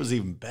 Maybe it was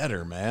even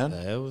better, man.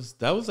 That was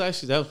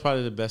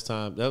probably the best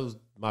time. That was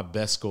my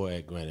best score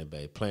at Granite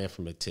Bay, playing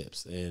from the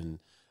tips. And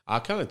I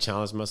kind of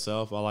challenged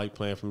myself. I like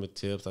playing from the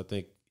tips. I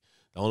think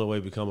the only way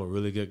to become a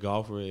really good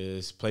golfer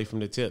is play from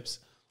the tips.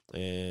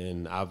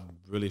 And I've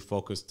really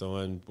focused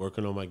on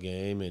working on my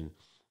game and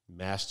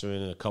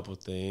mastering a couple of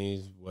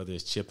things, whether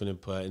it's chipping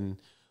and putting,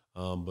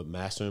 but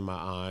mastering my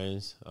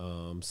irons.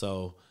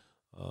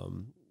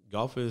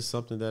 Golf is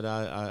something that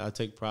I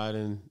take pride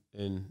in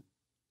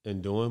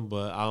doing,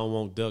 but I don't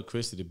want Doug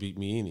Christie to beat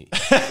me either.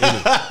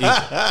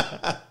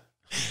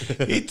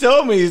 He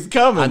told me he's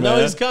coming. I know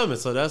man. he's coming,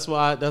 so that's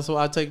why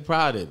I take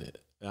pride in it.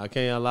 I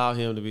can't allow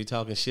him to be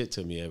talking shit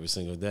to me every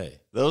single day.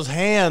 Those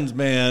hands,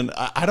 man,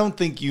 I don't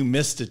think you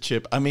missed a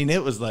chip. I mean,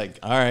 it was like,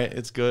 all right,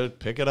 it's good.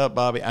 Pick it up,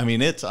 Bobby. I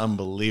mean, it's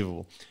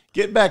unbelievable.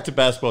 Get back to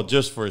basketball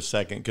just for a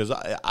second, because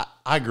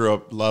I grew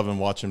up loving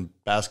watching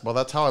basketball.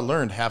 That's how I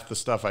learned half the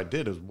stuff I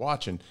did is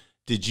watching.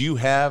 Did you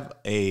have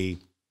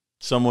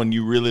someone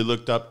you really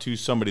looked up to,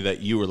 somebody that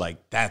you were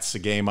like, that's the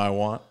game I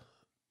want?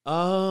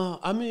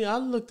 I mean, I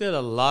looked at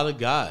a lot of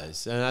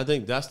guys, and I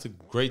think that's the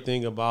great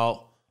thing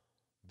about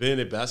being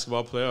a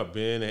basketball player or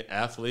being an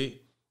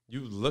athlete.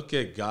 You look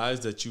at guys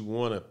that you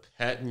want to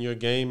pattern your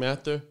game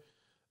after.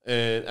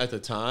 And at the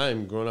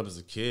time, growing up as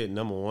a kid,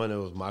 number one, it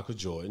was Michael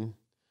Jordan,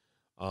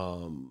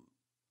 who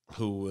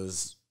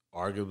was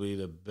arguably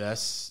the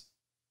best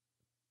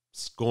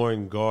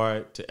scoring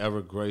guard to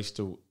ever grace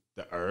the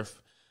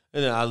earth.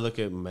 And then I look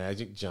at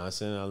Magic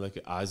Johnson, I look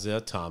at Isaiah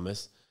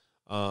Thomas.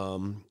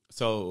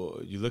 So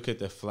you look at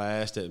the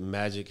flash that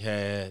Magic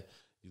had,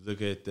 you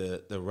look at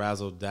the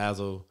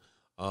razzle-dazzle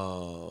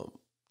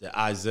that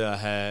Isaiah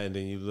had, and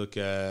then you look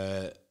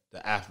at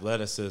the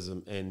athleticism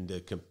and the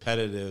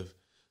competitive,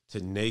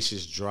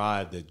 tenacious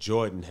drive that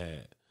Jordan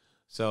had.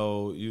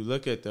 So you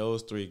look at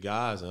those three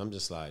guys, and I'm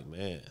just like,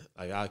 man,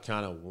 like I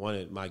kind of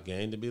wanted my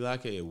game to be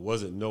like it. It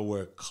wasn't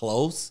nowhere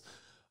close.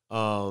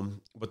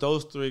 But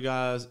those three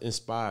guys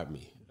inspired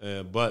me.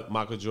 But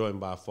Michael Jordan,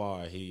 by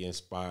far, he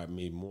inspired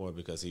me more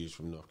because he was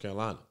from North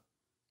Carolina.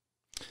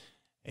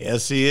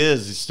 Yes, he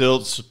is. He's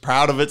still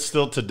proud of it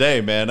still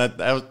today, man.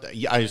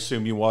 I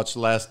assume you watched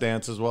Last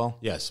Dance as well?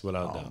 Yes,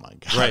 without doubt. Oh, my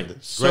God.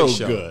 Great So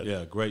show. good.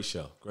 Yeah, great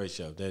show.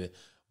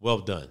 Well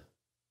done.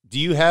 Do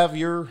you have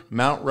your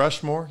Mount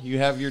Rushmore? You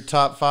have your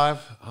top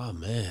five? Oh,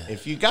 man.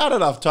 If you got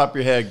it off the top of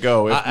your head,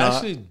 go. If I not,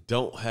 actually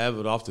don't have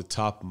it off the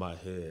top of my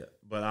head,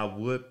 but I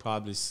would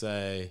probably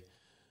say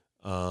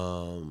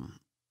number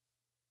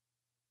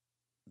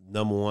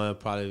one,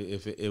 probably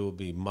if it would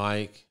be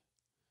Mike.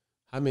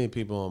 How many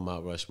people on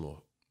Mount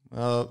Rushmore?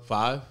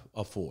 5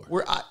 or 4?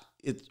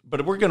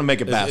 But we're going to make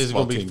a basketball Is it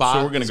going to be team, 5?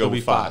 so we're going to go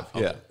with 5.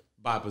 Okay. Yeah.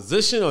 By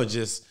position or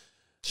just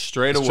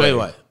Straight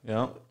away.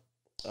 Yeah.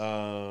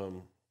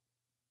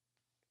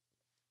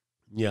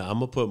 Yeah, I'm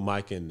going to put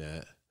Mike in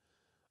that.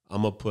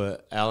 I'm going to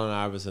put Allen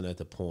Iverson at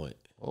the point.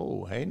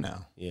 Oh, hey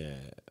now. Yeah.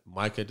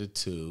 Mike at the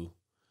 2.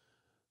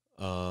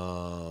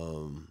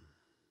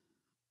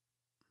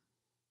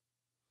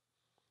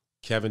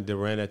 Kevin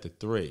Durant at the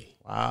 3.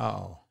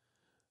 Wow.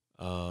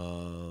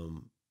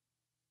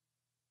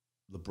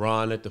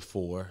 LeBron at the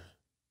 4.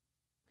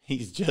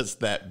 He's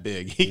just that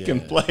big. He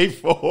can play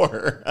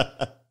 4.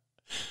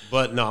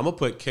 But no, I'm gonna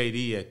put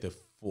KD at the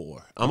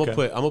 4. I'm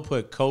gonna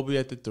put Kobe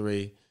at the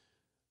 3.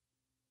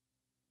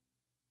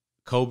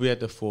 Kobe at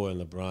the 4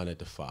 and LeBron at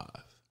the 5.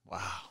 Wow.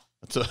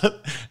 That's So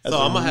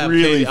I'm gonna have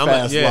really KD.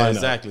 fast lineup.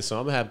 Exactly. So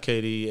I'm gonna have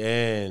KD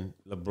and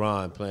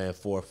LeBron playing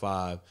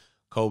 4-5.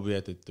 Kobe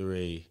at the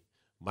 3,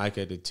 Mike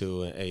at the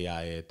 2, and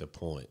AI at the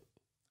point.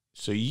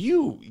 So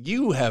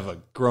you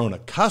have grown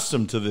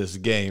accustomed to this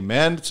game,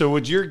 man. So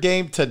would your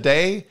game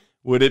today,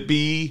 would it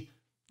be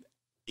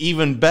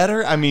even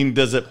better? I mean,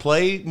 does it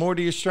play more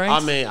to your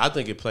strengths? I mean, I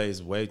think it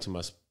plays way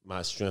to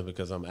my strength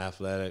because I'm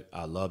athletic.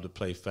 I love to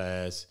play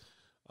fast.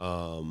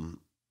 I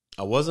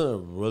wasn't a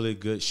really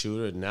good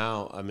shooter.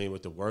 Now, I mean,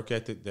 with the work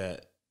ethic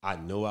that I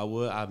knew I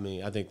would, I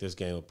mean, I think this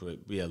game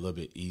would be a little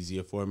bit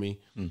easier for me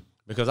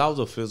because I was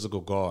a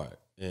physical guard.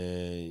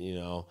 And, you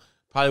know,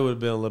 probably would have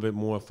been a little bit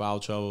more foul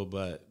trouble,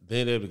 but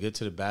being able to get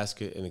to the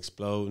basket and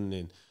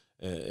exploding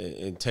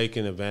and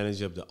taking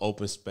advantage of the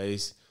open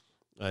space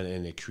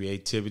and the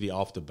creativity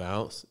off the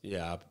bounce,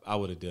 yeah, I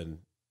would have done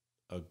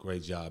a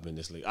great job in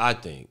this league, I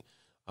think.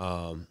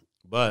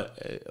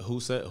 But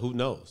who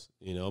knows,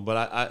 you know?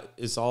 But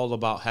it's all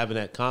about having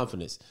that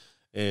confidence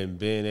and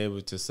being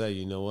able to say,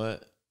 you know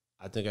what,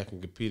 I think I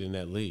can compete in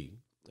that league.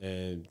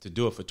 And to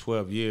do it for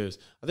 12 years,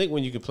 I think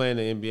when you can play in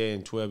the NBA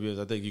in 12 years,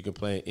 I think you can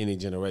play in any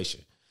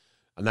generation.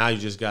 And now you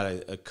just got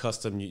to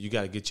you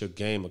got to get your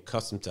game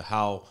accustomed to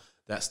how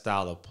that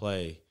style of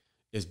play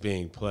is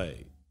being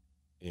played.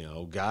 You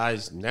know,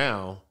 guys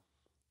now,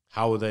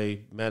 how will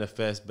they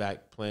manifest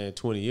back playing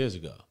 20 years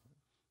ago?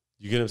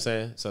 You get what I'm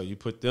saying? So you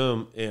put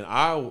them in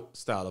our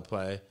style of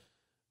play,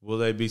 will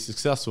they be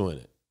successful in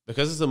it?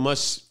 Because it's a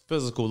much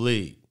physical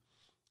league.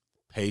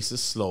 Pace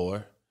is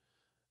slower,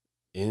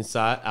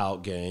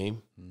 inside-out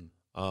game.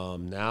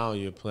 Now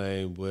you're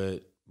playing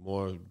with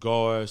more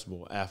guards,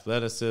 more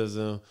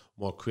athleticism,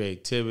 more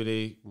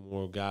creativity,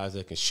 more guys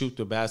that can shoot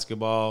the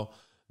basketball.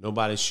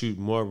 Nobody shoot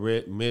more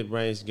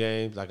mid-range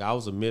games. Like, I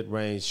was a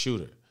mid-range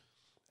shooter.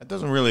 That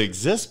doesn't really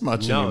exist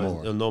much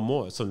anymore. No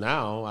more. So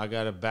now I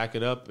got to back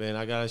it up, and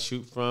I got to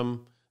shoot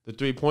from the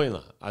three-point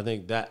line. I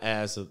think that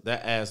adds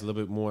a little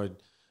bit more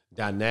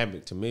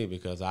dynamic to me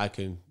because I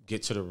can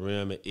get to the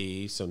rim at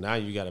ease. So now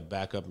you got to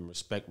back up and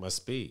respect my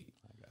speed.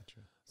 I got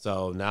you.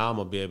 So now I'm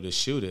going to be able to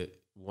shoot it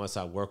once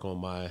I work on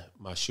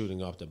my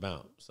shooting off the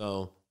bounce.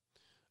 So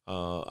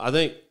I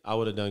think I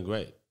would have done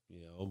great,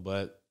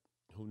 but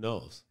who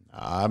knows?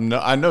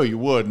 I know you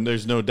would, and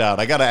there's no doubt.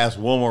 I got to ask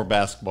one more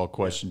basketball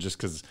question just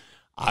because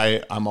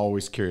I'm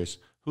always curious.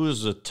 Who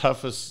is the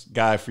toughest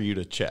guy for you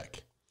to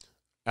check?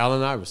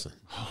 Allen Iverson.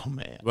 Oh,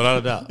 man. Without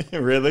a doubt.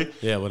 Really?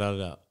 Yeah, without a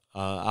doubt.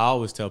 I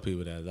always tell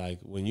people that, like,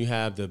 when you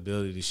have the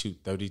ability to shoot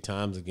 30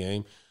 times a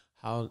game,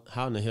 how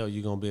in the hell are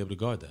you going to be able to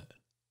guard that?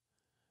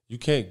 You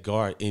can't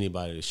guard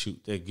anybody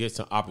that gets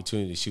an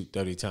opportunity to shoot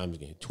 30 times a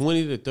game.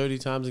 20 to 30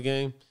 times a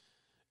game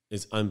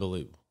is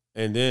unbelievable.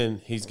 And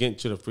then he's getting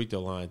to the free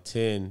throw line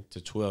 10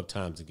 to 12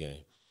 times a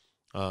game.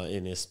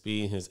 And his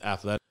speed and his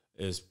athletic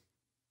is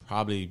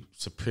probably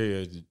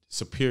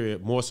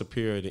more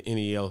superior than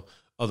any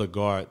other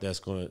guard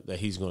that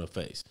he's going to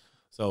face.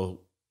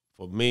 So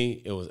for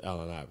me, it was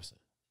Allen Iverson.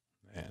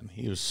 Man,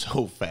 he was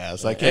so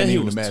fast. I can't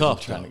even imagine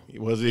tough, trying to.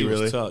 Was he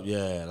really? Was tough,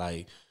 yeah.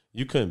 Like,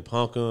 you couldn't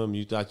punk him.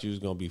 You thought you was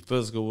going to be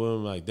physical with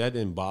him. Like, that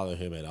didn't bother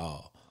him at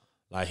all.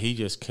 Like, he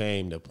just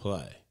came to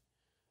play.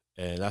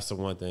 And that's the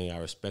one thing I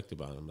respect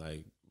about him.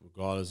 Like,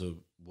 regardless of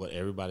what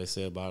everybody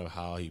said about him,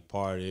 how he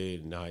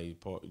partied and how he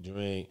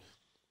drank,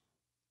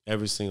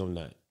 every single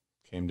night.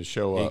 Came to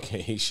show up.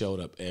 He showed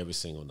up every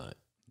single night.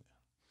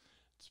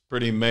 It's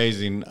pretty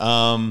amazing.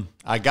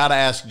 I got to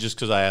ask, just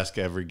because I ask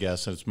every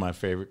guest, and it's my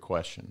favorite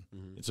question.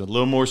 Mm-hmm. It's a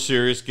little more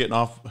serious, getting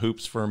off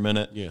hoops for a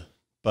minute. Yeah.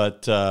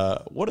 But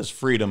what does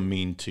freedom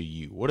mean to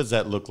you? What does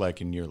that look like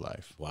in your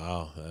life?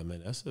 Wow. I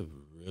mean, that's a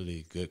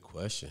really good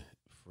question.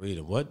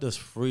 Freedom. What does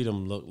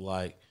freedom look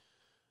like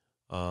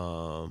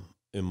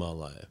in my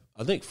life?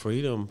 I think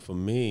freedom for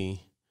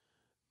me,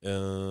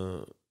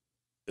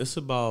 it's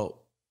about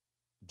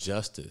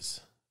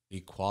justice,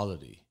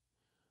 equality,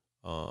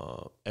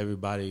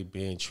 everybody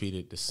being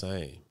treated the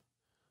same,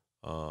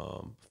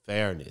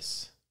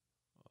 fairness.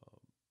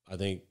 I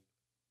think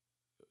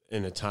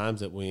in the times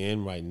that we're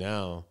in right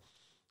now,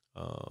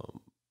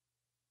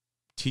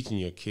 teaching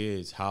your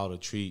kids how to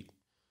treat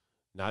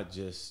not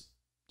just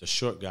the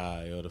short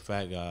guy or the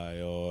fat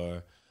guy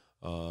or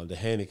the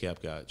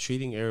handicapped guy,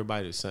 treating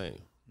everybody the same.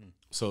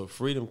 So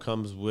freedom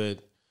comes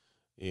with,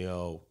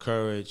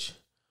 courage,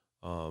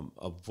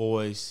 a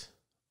voice,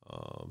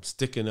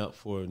 sticking up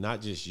for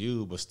not just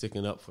you, but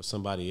sticking up for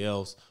somebody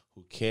else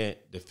who can't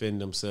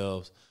defend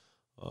themselves.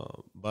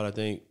 But I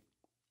think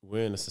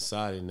we're in a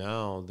society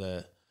now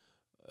that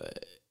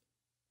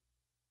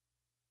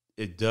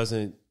it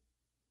doesn't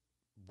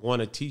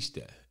want to teach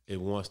that. It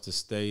wants to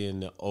stay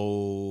in the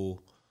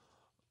old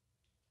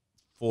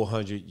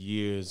 400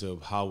 years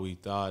of how we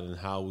thought and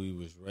how we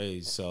was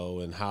raised,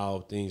 and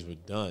how things were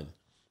done.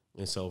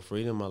 And so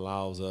freedom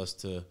allows us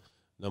to,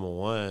 number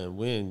one,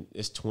 win.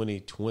 It's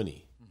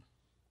 2020,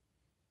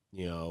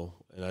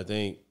 and I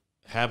think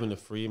having the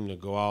freedom to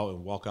go out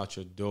and walk out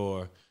your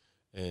door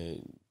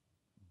and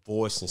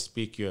voice and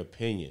speak your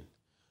opinion,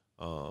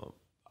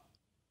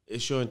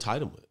 it's your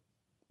entitlement.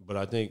 But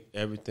I think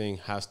everything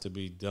has to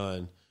be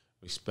done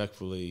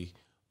respectfully,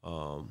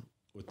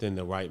 within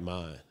the right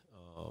mind.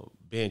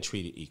 Being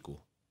treated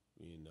equal,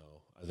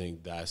 I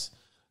think that's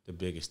the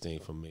biggest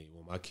thing for me.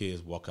 When my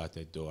kids walk out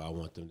that door, I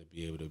want them to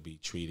be able to be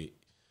treated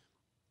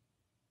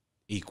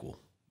equal,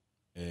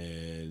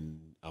 and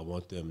I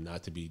want them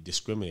not to be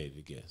discriminated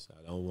against.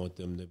 I don't want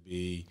them to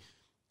be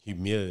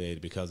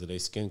humiliated because of their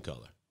skin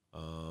color.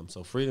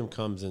 So freedom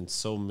comes in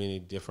so many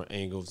different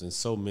angles and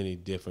so many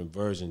different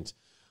versions.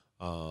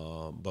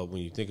 But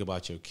when you think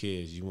about your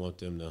kids, you want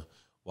them to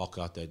walk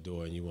out that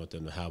door and you want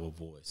them to have a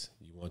voice.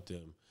 You want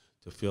them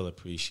to feel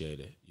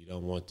appreciated. You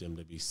don't want them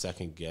to be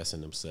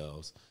second-guessing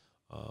themselves.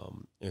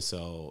 And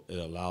so it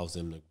allows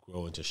them to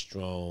grow into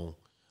strong,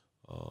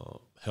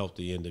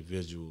 healthy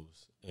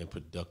individuals and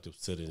productive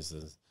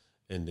citizens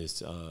in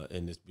this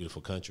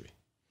beautiful country.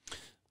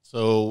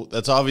 So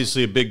that's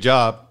obviously a big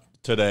job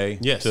today.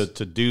 Yes.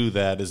 To do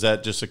that. Is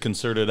that just a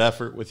concerted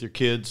effort with your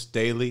kids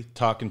daily,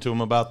 talking to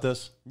them about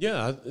this?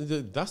 Yeah,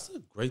 that's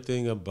the great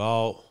thing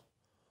about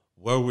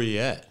where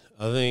we're at.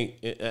 I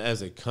think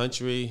as a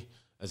country,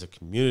 as a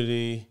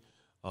community,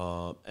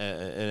 and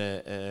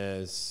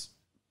as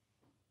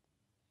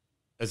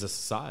a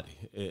society,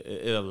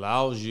 it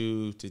allows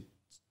you to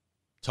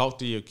talk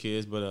to your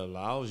kids, but it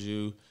allows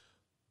you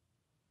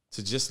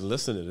to just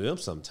listen to them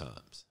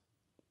sometimes.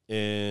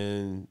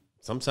 And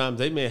sometimes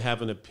they may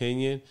have an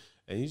opinion,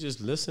 and you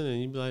just listen,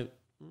 and you be like,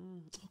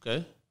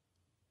 okay.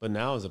 But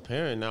now as a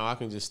parent, now I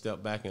can just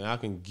step back and I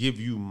can give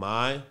you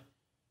my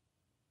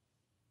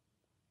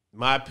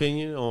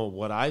opinion on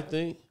what I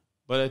think.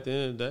 But at the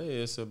end of the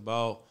day, it's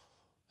about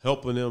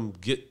helping them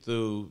get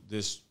through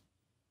this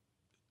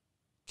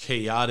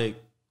chaotic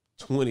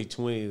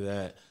 2020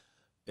 that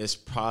it's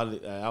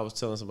probably, I was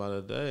telling somebody the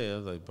other day, I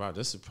was like, bro,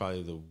 this is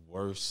probably the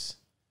worst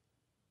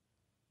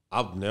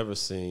I've never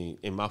seen.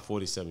 In my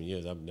 47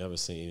 years, I've never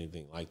seen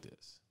anything like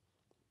this.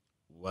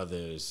 Whether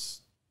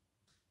it's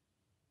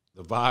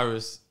the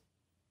virus,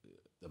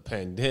 the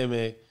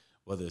pandemic,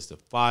 whether it's the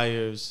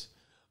fires,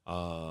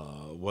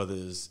 whether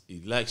it's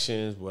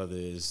elections, whether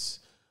it's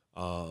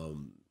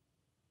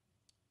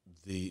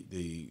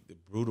the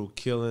brutal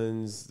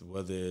killings,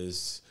 whether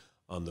it's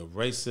the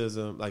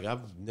racism. Like,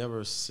 I've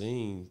never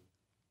seen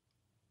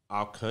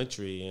our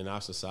country and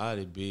our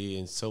society be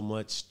in so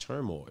much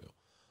turmoil.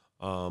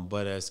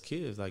 But as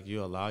kids, like,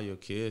 you allow your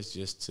kids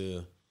just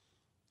to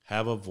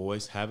have a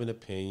voice, have an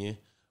opinion,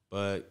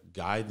 but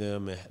guide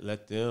them and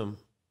let them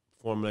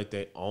formulate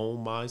their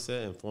own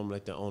mindset and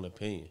formulate their own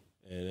opinion.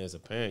 And as a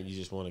parent, you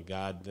just want to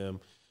guide them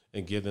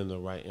and give them the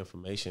right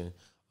information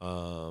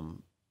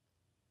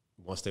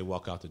once they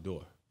walk out the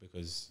door,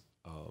 because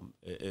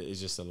it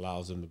just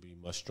allows them to be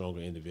much stronger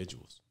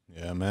individuals.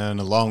 Yeah, man,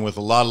 along with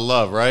a lot of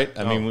love, right?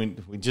 I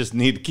mean, we just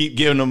need to keep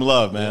giving them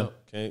love, man.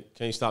 Yeah,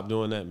 can't stop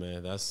doing that,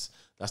 man. That's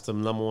the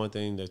number one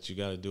thing that you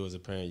got to do as a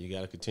parent. You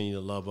got to continue to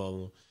love on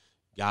them,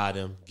 guide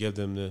them, give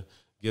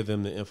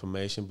them the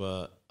information,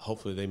 but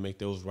hopefully they make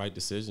those right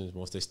decisions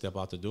once they step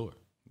out the door.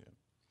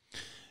 Yeah.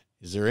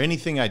 Is there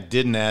anything I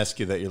didn't ask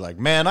you that you're like,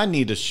 man, I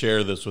need to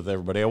share this with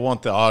everybody? I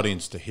want the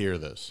audience to hear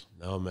this.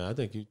 No, man, I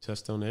think you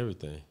touched on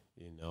everything.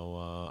 You know,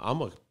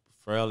 I'm a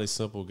fairly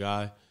simple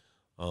guy,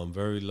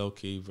 very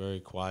low-key, very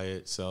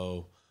quiet.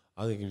 So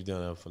I think you've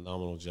done a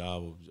phenomenal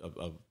job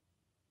of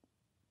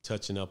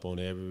touching up on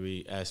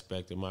every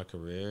aspect of my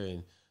career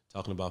and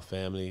talking about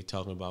family,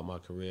 talking about my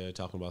career,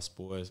 talking about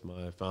sports,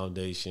 my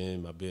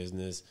foundation, my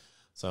business.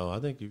 So I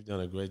think you've done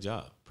a great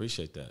job.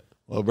 Appreciate that.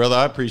 Well, brother,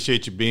 I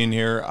appreciate you being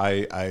here.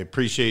 I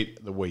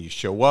appreciate the way you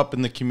show up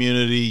in the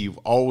community. You've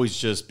always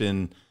just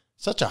been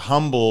such a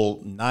humble,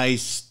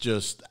 nice,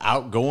 just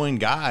outgoing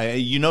guy.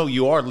 You know,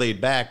 you are laid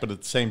back, but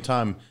at the same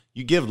time,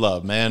 you give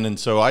love, man. And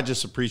so I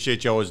just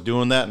appreciate you always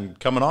doing that and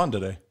coming on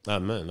today. Oh,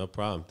 man, no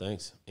problem.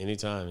 Thanks.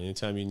 Anytime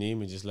you need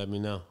me, just let me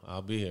know.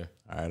 I'll be here.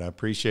 All right, I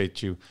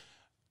appreciate you.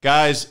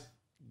 Guys,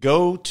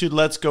 go to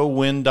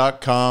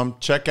letsgowin.com.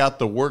 Check out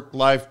the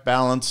work-life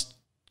balance.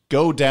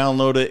 Go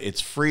download it.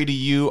 It's free to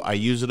you. I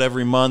use it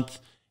every month.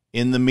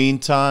 In the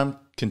meantime,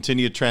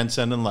 continue to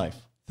transcend in life.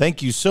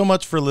 Thank you so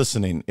much for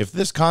listening. If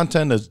this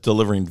content is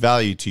delivering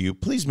value to you,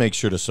 please make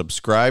sure to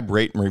subscribe,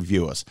 rate, and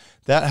review us.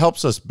 That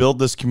helps us build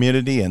this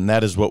community, and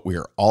that is what we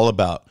are all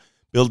about.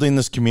 Building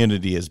this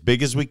community as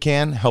big as we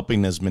can,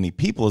 helping as many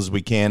people as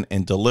we can,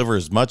 and deliver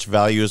as much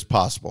value as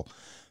possible.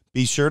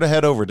 Be sure to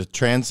head over to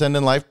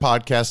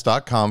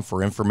transcendinlifepodcast.com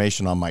for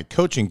information on my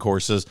coaching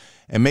courses,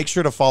 and make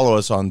sure to follow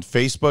us on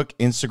Facebook,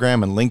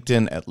 Instagram, and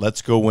LinkedIn at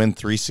Let's Go Win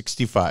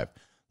 365.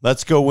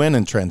 Let's go win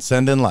and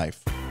transcend in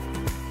life.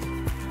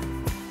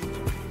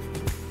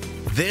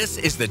 This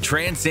is the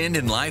Transcend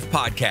in Life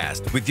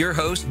podcast with your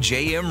host,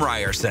 J.M.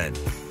 Ryerson,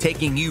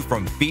 taking you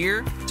from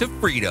fear to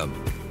freedom.